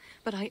dead,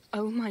 but I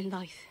owe my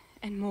life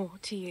and more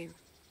to you.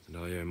 And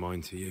I owe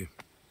mine to you.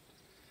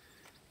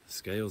 The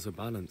scales are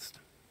balanced.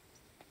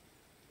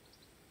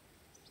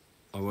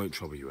 I won't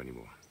trouble you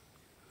anymore.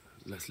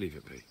 Let's leave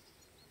it be.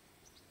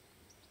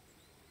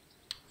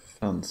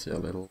 Fancy a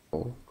little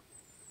walk.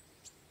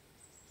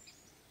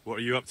 What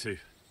are you up to?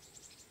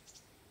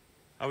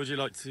 How would you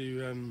like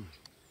to,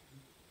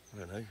 I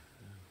don't know,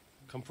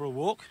 come for a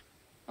walk?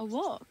 A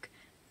walk?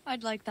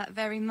 I'd like that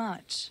very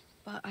much,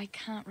 but I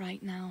can't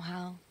right now,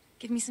 Hal.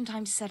 Give me some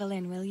time to settle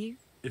in, will you?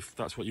 If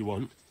that's what you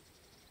want.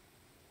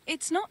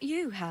 It's not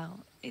you,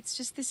 Hal. It's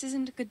just this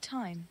isn't a good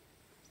time.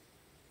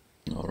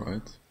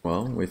 Alright.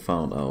 Well, we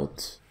found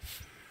out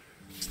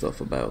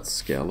stuff about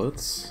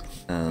Skalitz,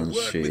 and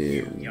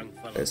she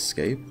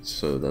escaped,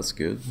 so that's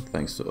good,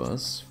 thanks to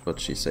us, but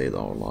she saved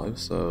our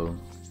lives, so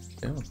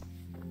yeah.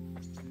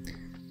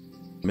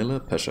 Miller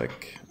Peshek.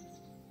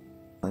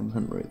 I'm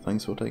Henry,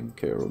 thanks for taking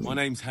care of me. My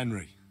name's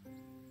Henry.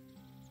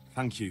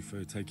 Thank you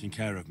for taking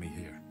care of me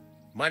here.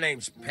 My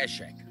name's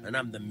Peshek, and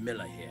I'm the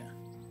miller here.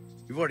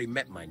 You've already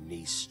met my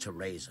niece,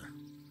 Teresa.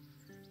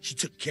 She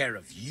took care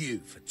of you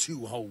for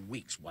 2 whole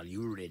weeks while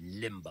you were in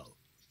limbo.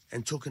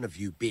 And talking of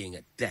you being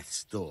at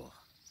death's door,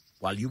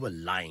 while you were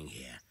lying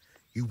here,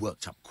 you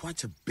worked up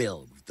quite a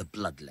bill with the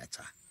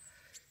bloodletter,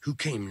 who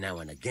came now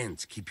and again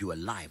to keep you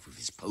alive with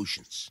his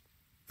potions.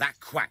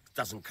 That quack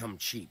doesn't come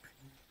cheap.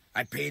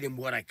 I paid him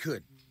what I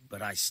could,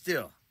 but I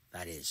still,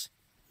 that is,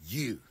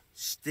 you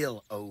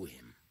still owe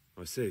him.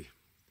 I see.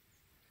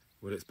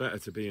 Well, it's better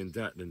to be in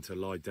debt than to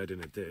lie dead in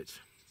a ditch.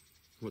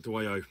 What do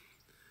I owe?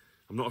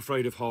 I'm not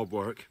afraid of hard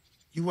work.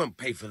 You won't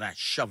pay for that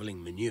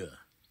shoveling manure.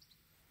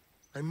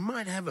 I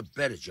might have a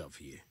better job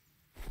for you.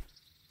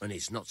 And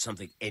it's not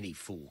something any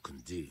fool can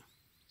do.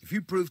 If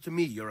you prove to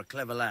me you're a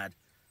clever lad,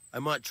 I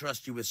might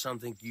trust you with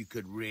something you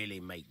could really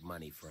make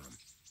money from.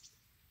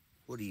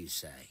 What do you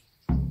say?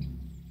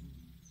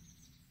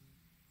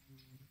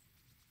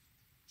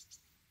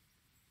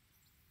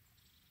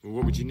 Well,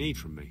 what would you need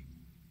from me?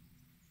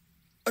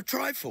 A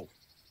trifle.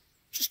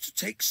 Just to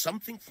take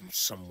something from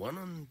someone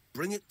and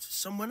bring it to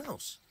someone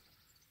else.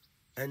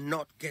 And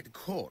not get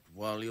caught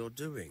while you're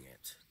doing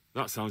it.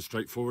 That sounds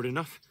straightforward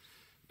enough.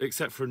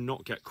 Except for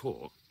not get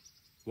caught.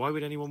 Why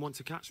would anyone want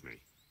to catch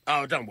me?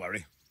 Oh, don't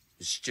worry.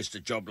 It's just a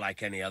job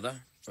like any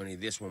other. Only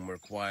this one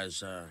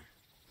requires,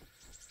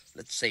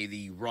 let's say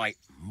the right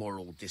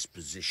moral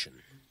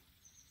disposition.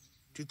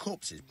 Do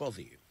corpses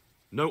bother you?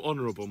 No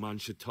honourable man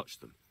should touch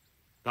them.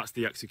 That's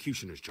the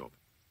executioner's job.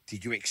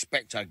 Did you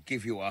expect I'd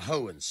give you a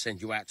hoe and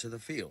send you out to the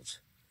fields?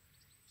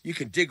 You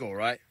can dig all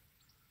right,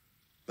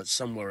 but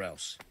somewhere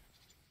else.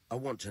 I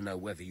want to know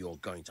whether you're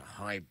going to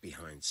hide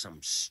behind some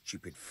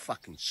stupid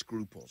fucking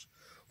scruples,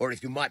 or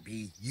if you might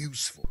be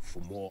useful for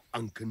more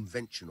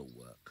unconventional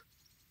work.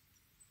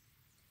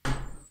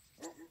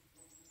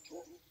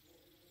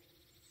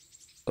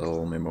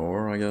 Tell me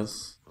more, I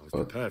guess. I was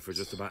prepared for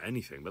just about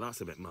anything, but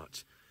that's a bit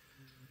much.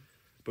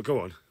 But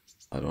go on.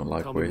 I don't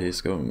like where he's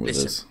going with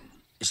this.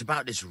 It's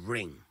about this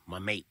ring my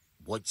mate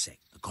Waesro,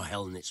 the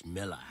Kohelnitz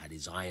miller, had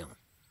his eye on.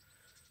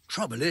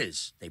 Trouble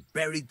is, they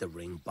buried the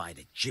ring by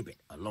the gibbet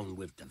along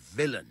with the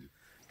villain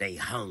they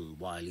hung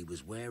while he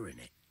was wearing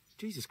it.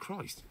 Jesus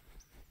Christ.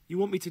 You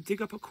want me to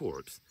dig up a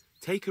corpse,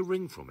 take a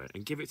ring from it,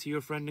 and give it to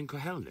your friend in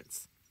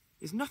Kohelnitz?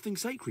 Is nothing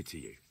sacred to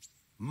you?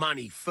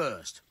 Money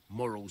first,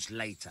 morals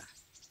later.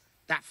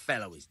 That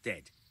fellow is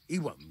dead. He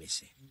won't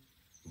miss it.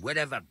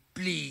 Whatever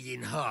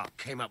bleeding heart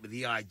came up with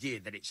the idea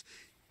that it's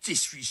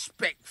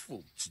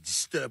disrespectful to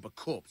disturb a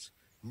corpse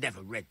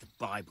never read the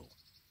Bible.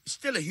 It's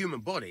still a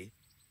human body,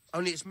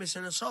 only it's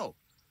missing a soul.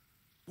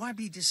 Why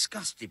be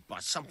disgusted by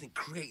something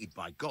created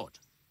by God?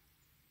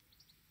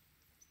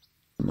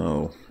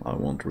 No, I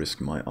won't risk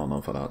my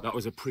honor for that. That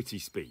was a pretty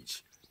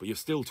speech, but you're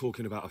still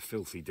talking about a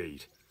filthy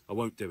deed. I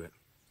won't do it.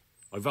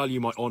 I value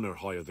my honor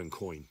higher than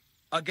coin.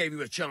 I gave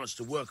you a chance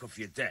to work off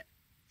your debt.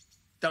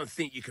 Don't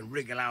think you can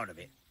wriggle out of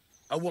it.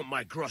 I want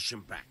my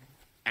groschen back,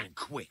 and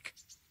quick.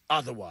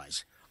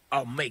 Otherwise,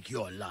 I'll make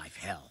your life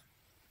hell.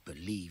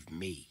 Believe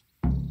me.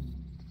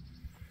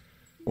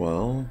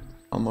 Well,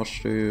 how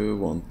much do you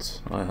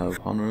want? I have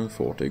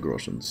 140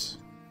 groschens.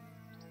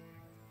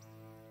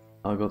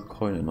 I got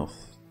coin enough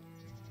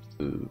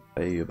to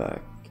pay you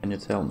back. Can you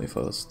tell me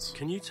first?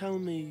 Can you tell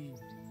me...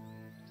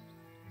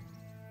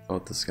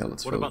 About the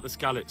Skalitz What folk? about the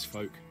Skalitz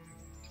folk?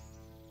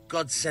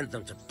 God sent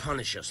them to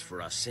punish us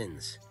for our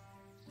sins.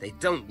 They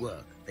don't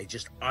work, they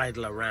just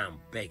idle around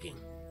begging.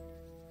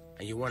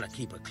 And you want to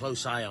keep a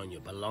close eye on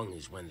your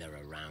belongings when they're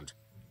around.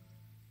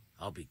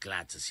 I'll be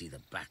glad to see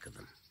the back of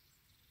them.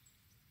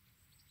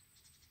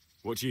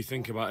 What do you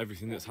think about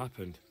everything that's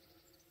happened?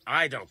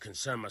 I don't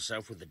concern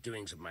myself with the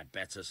doings of my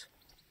betters.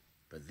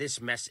 But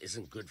this mess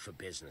isn't good for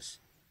business.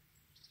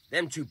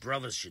 Them two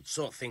brothers should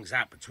sort things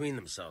out between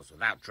themselves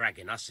without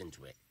dragging us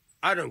into it.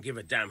 I don't give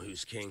a damn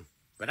who's king,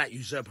 but that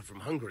usurper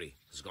from Hungary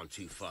has gone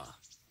too far.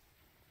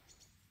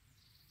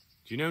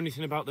 Do you know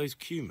anything about those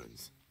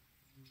Cumans?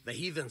 The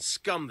heathen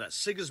scum that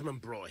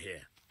Sigismund brought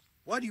here.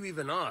 Why do you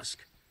even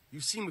ask?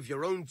 You've seen with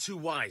your own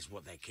two eyes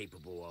what they're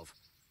capable of.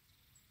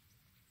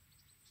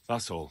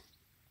 That's all.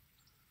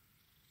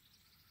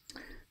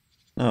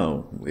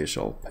 No, we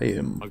shall pay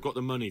him. I've got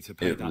the money to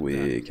pay If that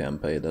we debt. can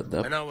pay that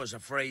debt. And I was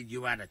afraid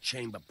you had a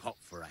chamber pot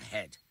for a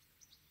head.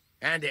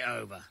 Hand it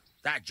over.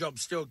 That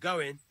job's still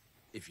going,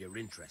 if you're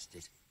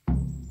interested.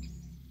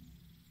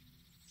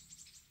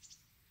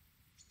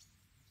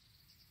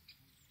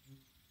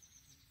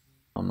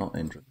 I'm not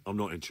interested. I'm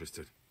not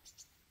interested.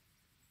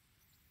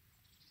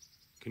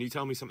 Can you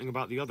tell me something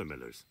about the other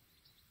millers?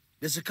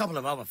 There's a couple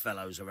of other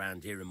fellows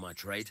around here in my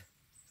trade.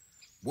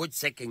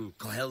 Wojciech in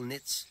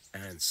Kohelnitz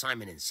and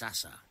Simon in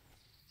Sassa.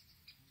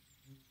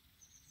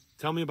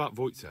 Tell me about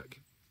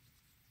Wojciech.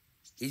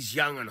 He's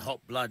young and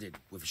hot-blooded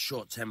with a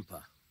short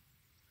temper.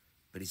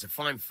 But he's a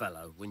fine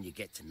fellow when you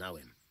get to know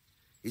him.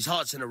 His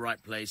heart's in the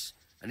right place,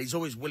 and he's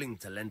always willing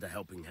to lend a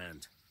helping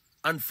hand.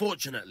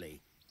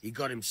 Unfortunately, he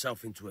got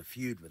himself into a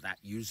feud with that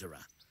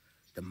usurer,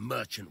 the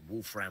merchant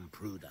Wolfram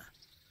Pruder.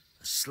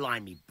 A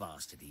slimy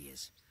bastard he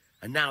is.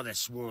 And now they're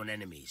sworn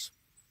enemies.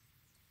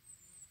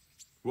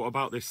 What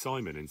about this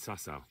Simon in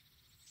Sasau?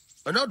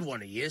 An odd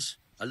one he is.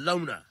 A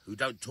loner who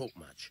don't talk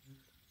much.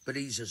 But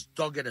he's as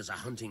dogged as a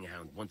hunting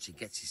hound once he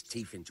gets his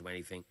teeth into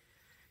anything.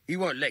 He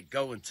won't let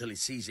go until he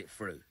sees it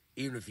through,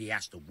 even if he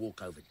has to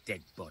walk over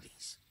dead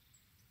bodies.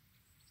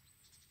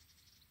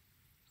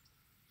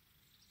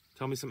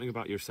 Tell me something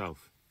about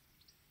yourself.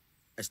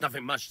 There's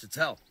nothing much to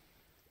tell.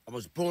 I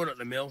was born at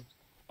the mill,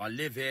 I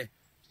live here,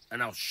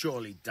 and I'll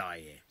surely die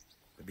here.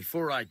 But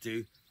before I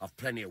do, I've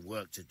plenty of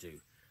work to do,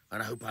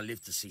 and I hope I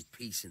live to see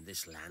peace in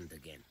this land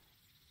again.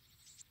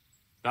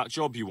 That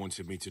job you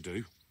wanted me to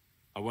do,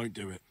 I won't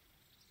do it.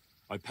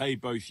 I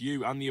paid both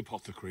you and the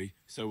apothecary,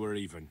 so we're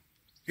even.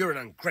 You're an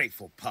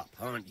ungrateful pup,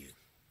 aren't you?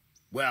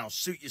 Well,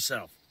 suit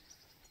yourself.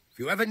 If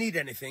you ever need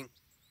anything,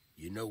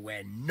 you know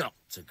where not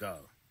to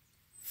go.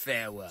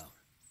 Farewell.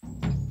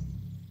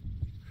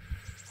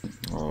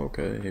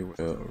 Okay,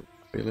 we're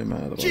really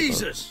mad about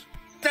Jesus!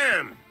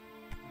 Damn!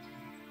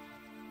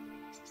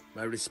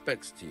 My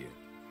respects to you.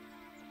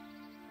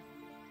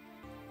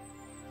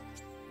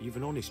 You've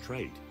an honest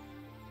trade.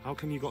 How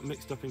come you got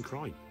mixed up in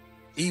crime?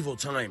 Evil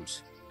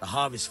times. The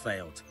harvest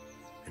failed,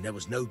 and there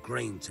was no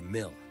grain to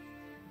mill,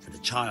 and a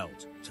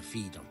child to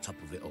feed on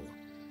top of it all.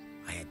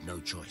 I had no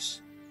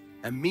choice.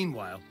 And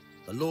meanwhile,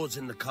 the lords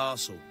in the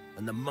castle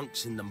and the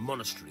monks in the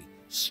monastery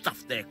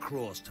stuffed their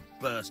craws to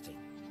bursting.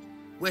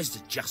 Where's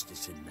the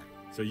justice in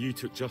that? So you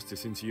took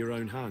justice into your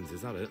own hands,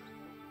 is that it?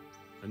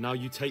 And now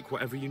you take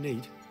whatever you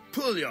need?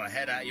 Pull your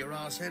head out your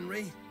arse,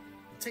 Henry,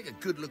 and take a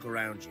good look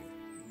around you.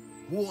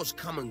 Wars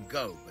come and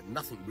go, but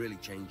nothing really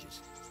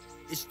changes.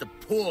 It's the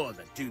poor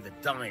that do the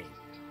dying,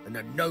 and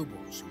the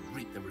nobles who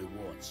reap the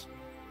rewards.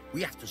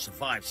 We have to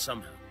survive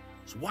somehow,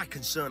 so why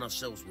concern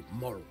ourselves with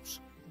morals?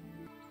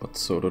 What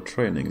sort of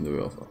training do we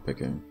offer,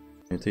 picking?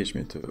 Can you teach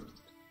me to?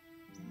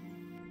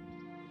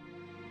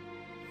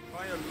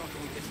 Try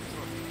unlocking this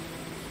trunk.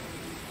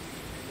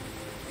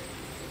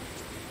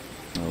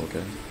 Oh,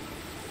 okay.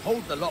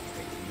 Hold the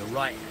lockpick in your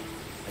right hand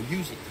and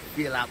use it to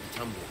feel out the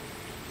tumbler.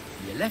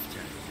 In your left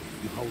hand,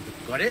 you hold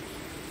it. Got it?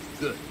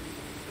 Good.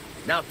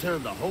 Now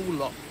turn the whole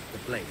lock to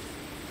blade,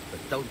 but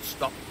don't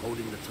stop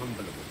holding the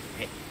tumbler with your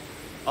head.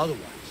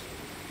 Otherwise,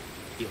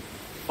 you'll be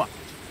fucked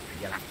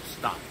and you'll have to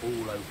start all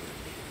over again.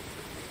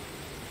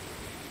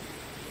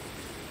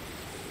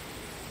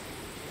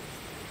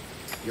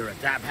 You're a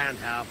dab hand,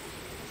 Hal.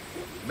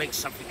 Make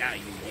something out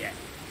of you yet.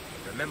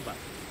 But remember,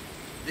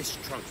 this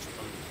trunk's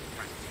only for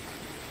practice.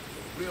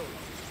 The real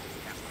locks,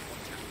 you have to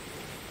watch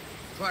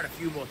out. Try it a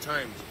few more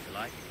times if you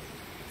like.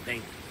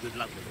 Then good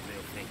luck with the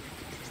real thing.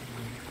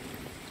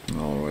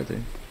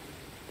 Alrighty.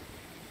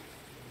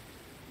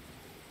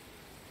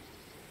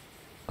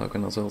 How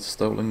can I sell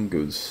stolen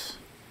goods?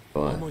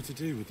 What am I to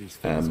do with these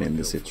things? I'm I in the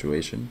built for?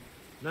 situation.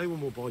 No one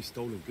will buy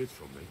stolen goods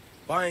from me.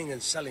 Buying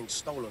and selling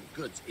stolen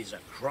goods is a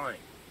crime.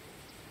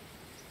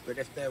 But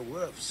if they're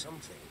worth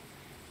something,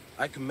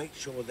 I can make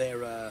sure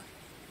they're,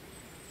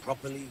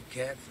 properly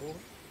cared for.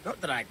 Not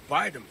that I'd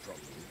buy them from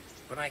you,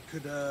 but I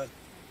could,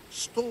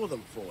 store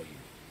them for you.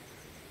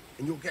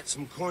 And you'll get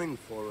some coin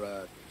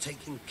for,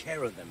 taking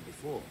care of them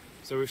before.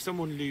 So if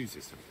someone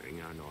loses something,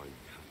 and I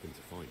happen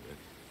to find it,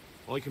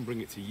 I can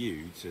bring it to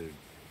you to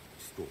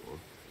store,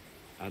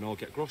 and I'll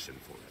get groschen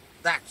for it.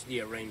 That's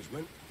the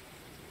arrangement.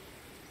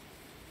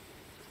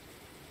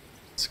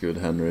 It's good,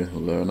 Henry.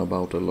 Learn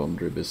about the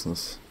laundry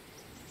business.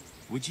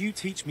 Would you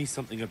teach me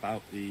something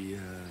about the,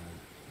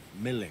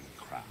 milling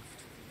craft?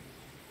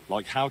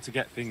 Like how to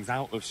get things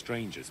out of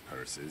strangers'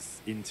 purses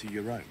into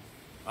your own?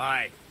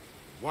 Aye,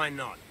 why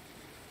not?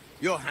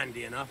 You're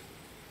handy enough.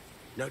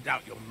 No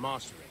doubt you'll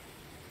master it.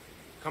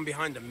 Come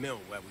behind the mill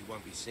where we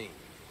won't be seen.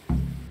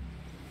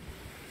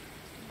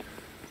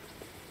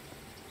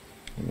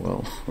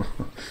 Well,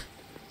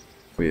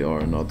 we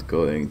are not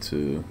going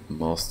to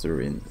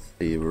master in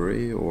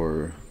thievery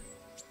or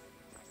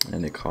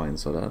any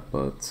kinds of that,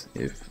 but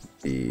if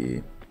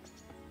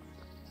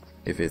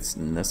it's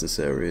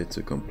necessary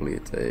to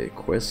complete a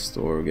quest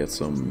or get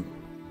some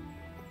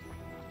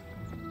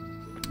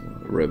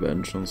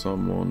revenge on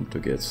someone to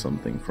get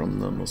something from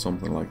them or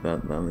something like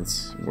that, then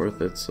it's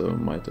worth it, so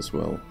might as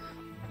well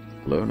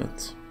learn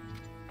it.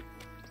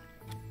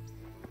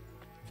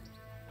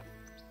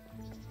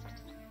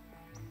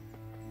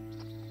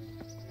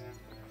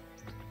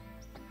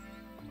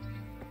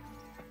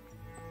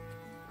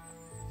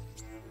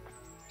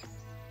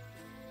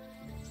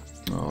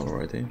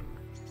 Alrighty.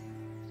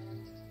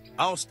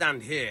 I'll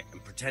stand here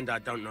and pretend I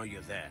don't know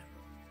you're there.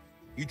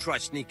 You try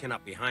sneaking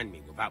up behind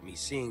me without me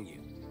seeing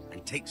you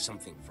and take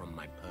something from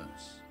my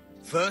purse.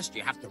 First,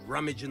 you have to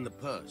rummage in the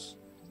purse.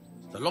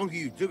 The longer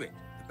you do it,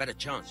 the better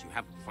chance you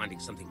have of finding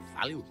something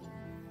valuable,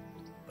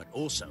 but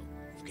also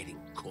of getting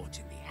caught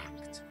in the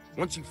act.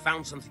 Once you've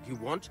found something you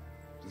want,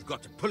 you've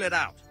got to pull it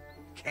out,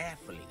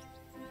 carefully,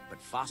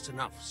 but fast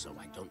enough so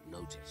I don't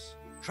notice.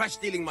 Try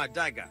stealing my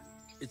dagger.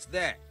 It's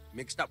there,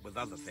 mixed up with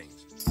other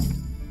things.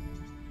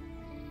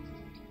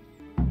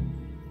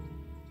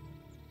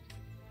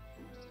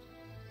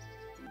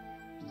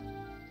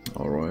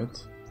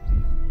 Alright.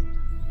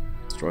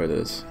 Let's try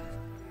this.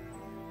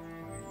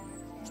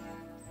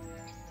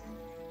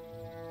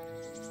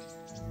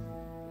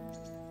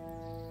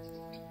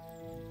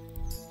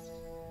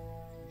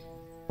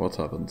 What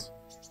happened?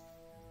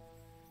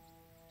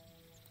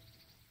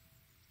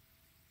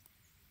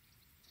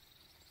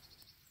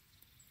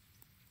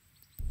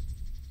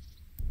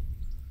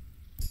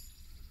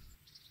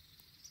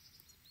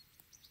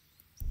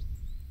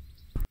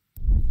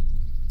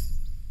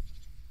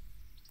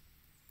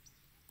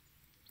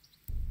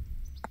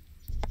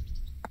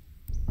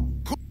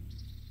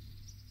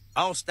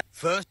 I'll step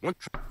first.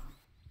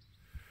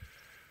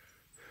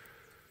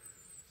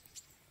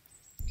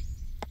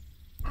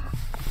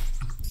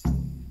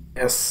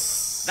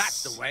 Yes.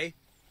 That's the way.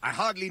 I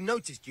hardly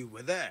noticed you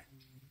were there.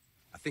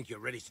 I think you're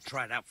ready to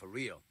try it out for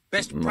real.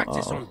 Best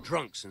practice on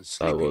drunks and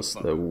sleeping That was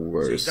folk, the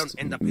worst so you don't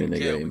end up in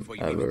jail minigame before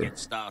you ever. even get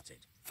started.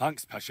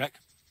 Thanks, Peshek.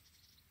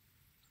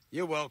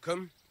 You're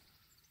welcome.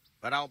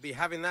 But I'll be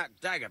having that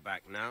dagger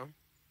back now.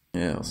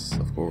 Yes,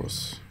 of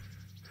course.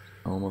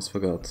 I almost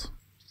forgot.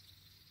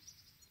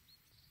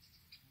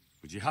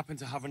 Would you happen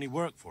to have any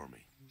work for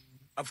me?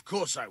 Of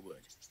course I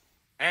would.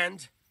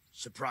 And,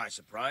 surprise,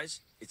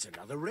 surprise, it's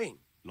another ring.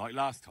 Like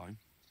last time?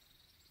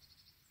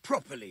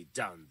 Properly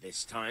done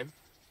this time.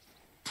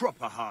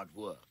 Proper hard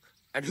work.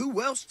 And who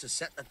else to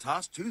set the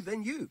task to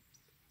than you?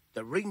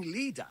 The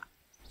ringleader,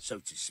 so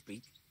to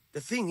speak.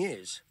 The thing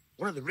is,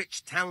 one of the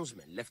rich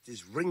townsmen left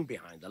his ring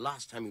behind the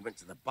last time he went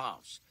to the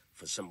baths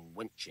for some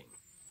wenching.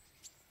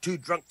 Too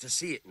drunk to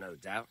see it, no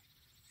doubt.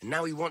 And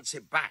now he wants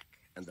it back,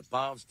 and the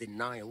baths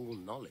deny all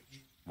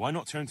knowledge. Why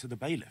not turn to the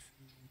bailiff?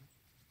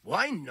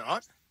 Why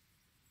not?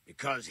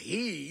 Because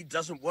he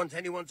doesn't want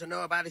anyone to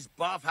know about his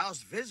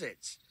bathhouse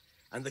visits.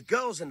 And the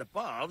girls in the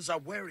baths are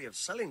wary of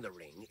selling the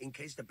ring in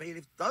case the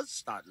bailiff does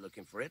start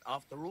looking for it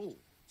after all.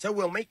 So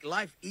we'll make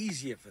life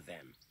easier for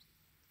them.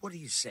 What do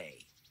you say?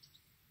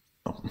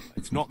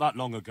 It's not that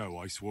long ago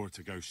I swore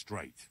to go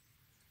straight,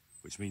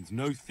 which means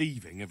no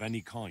thieving of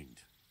any kind.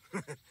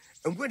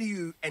 And when are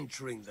you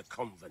entering the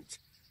convent?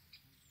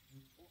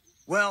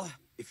 Well,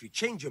 if you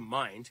change your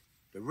mind,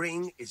 the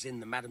ring is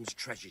in the madam's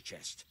treasure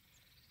chest.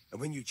 And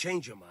when you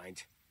change your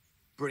mind,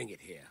 bring it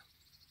here.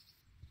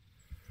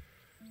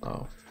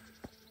 Oh.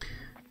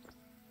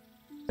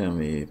 Can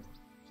we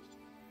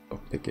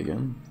pick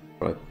again?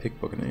 Try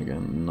pickpocketing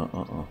again?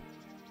 No,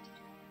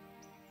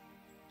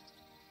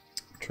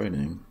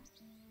 Training.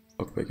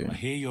 Lockpicking. I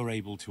hear you're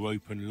able to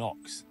open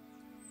locks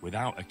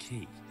without a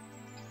key.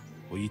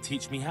 Will you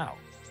teach me how?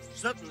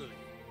 Certainly.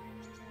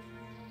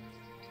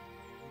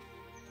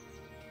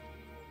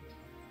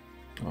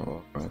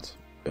 Oh, right.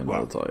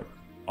 Another type.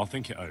 I'll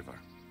think it over.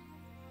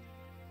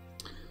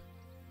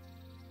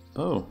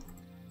 Oh.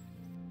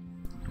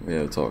 We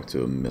have talked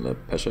to Mila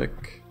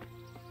Peszek.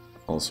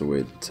 Also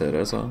with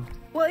Teresa.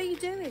 What are you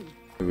doing?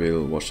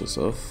 We'll wash this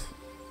off.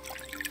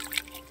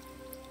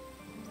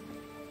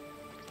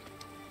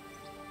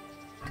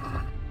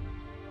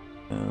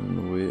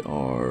 And we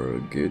are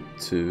good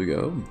to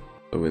go.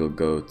 So we'll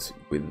go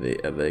with the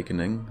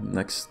Awakening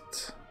next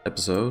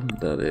episode.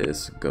 That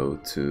is go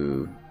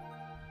to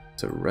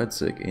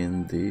Radzig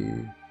in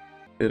the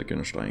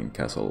Birkenstein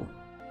Castle.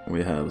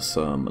 We have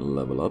some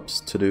level ups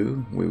to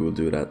do. We will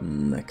do that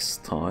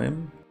next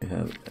time. We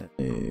have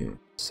a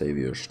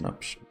Savior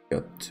Snaps,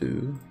 got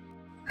 2.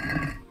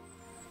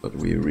 But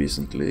we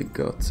recently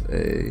got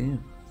a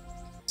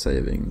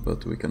saving,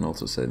 but we can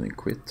also save and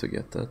quit to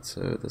get that,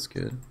 so that's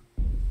good.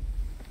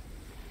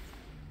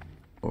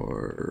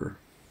 Or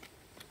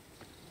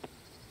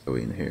go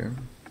in here.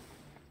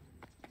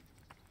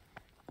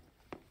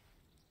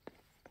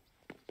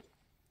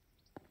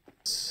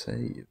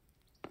 Save.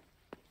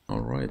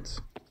 Alright.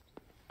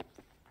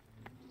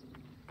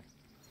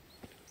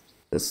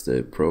 That's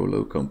the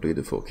prologue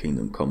completed for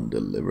Kingdom Come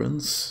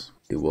Deliverance.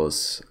 It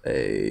was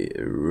a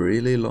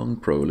really long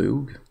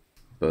prologue,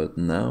 but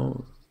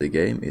now the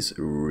game is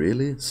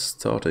really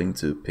starting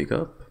to pick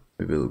up.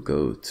 We will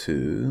go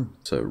to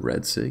Sir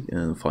Radzig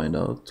and find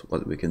out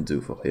what we can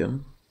do for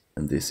him.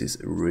 And this is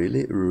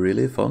really,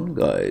 really fun,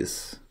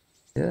 guys.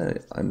 Yeah,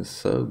 I'm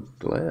so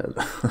glad.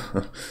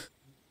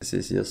 This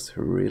is just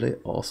a really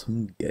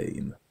awesome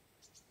game.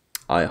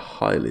 I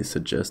highly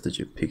suggest that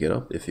you pick it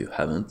up if you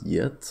haven't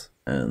yet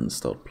and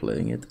start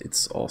playing it.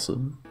 It's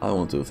awesome. I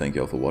want to thank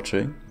you all for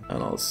watching,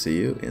 and I'll see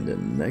you in the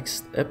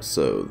next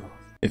episode.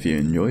 If you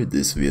enjoyed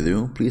this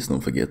video, please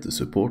don't forget to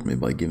support me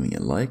by giving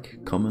a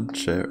like, comment,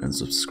 share and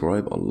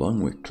subscribe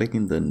along with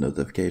clicking the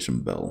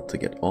notification bell to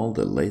get all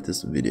the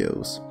latest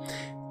videos.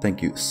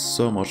 Thank you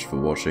so much for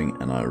watching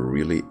and I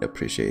really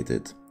appreciate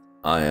it.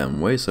 I am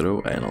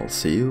Waesro and I'll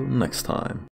see you next time.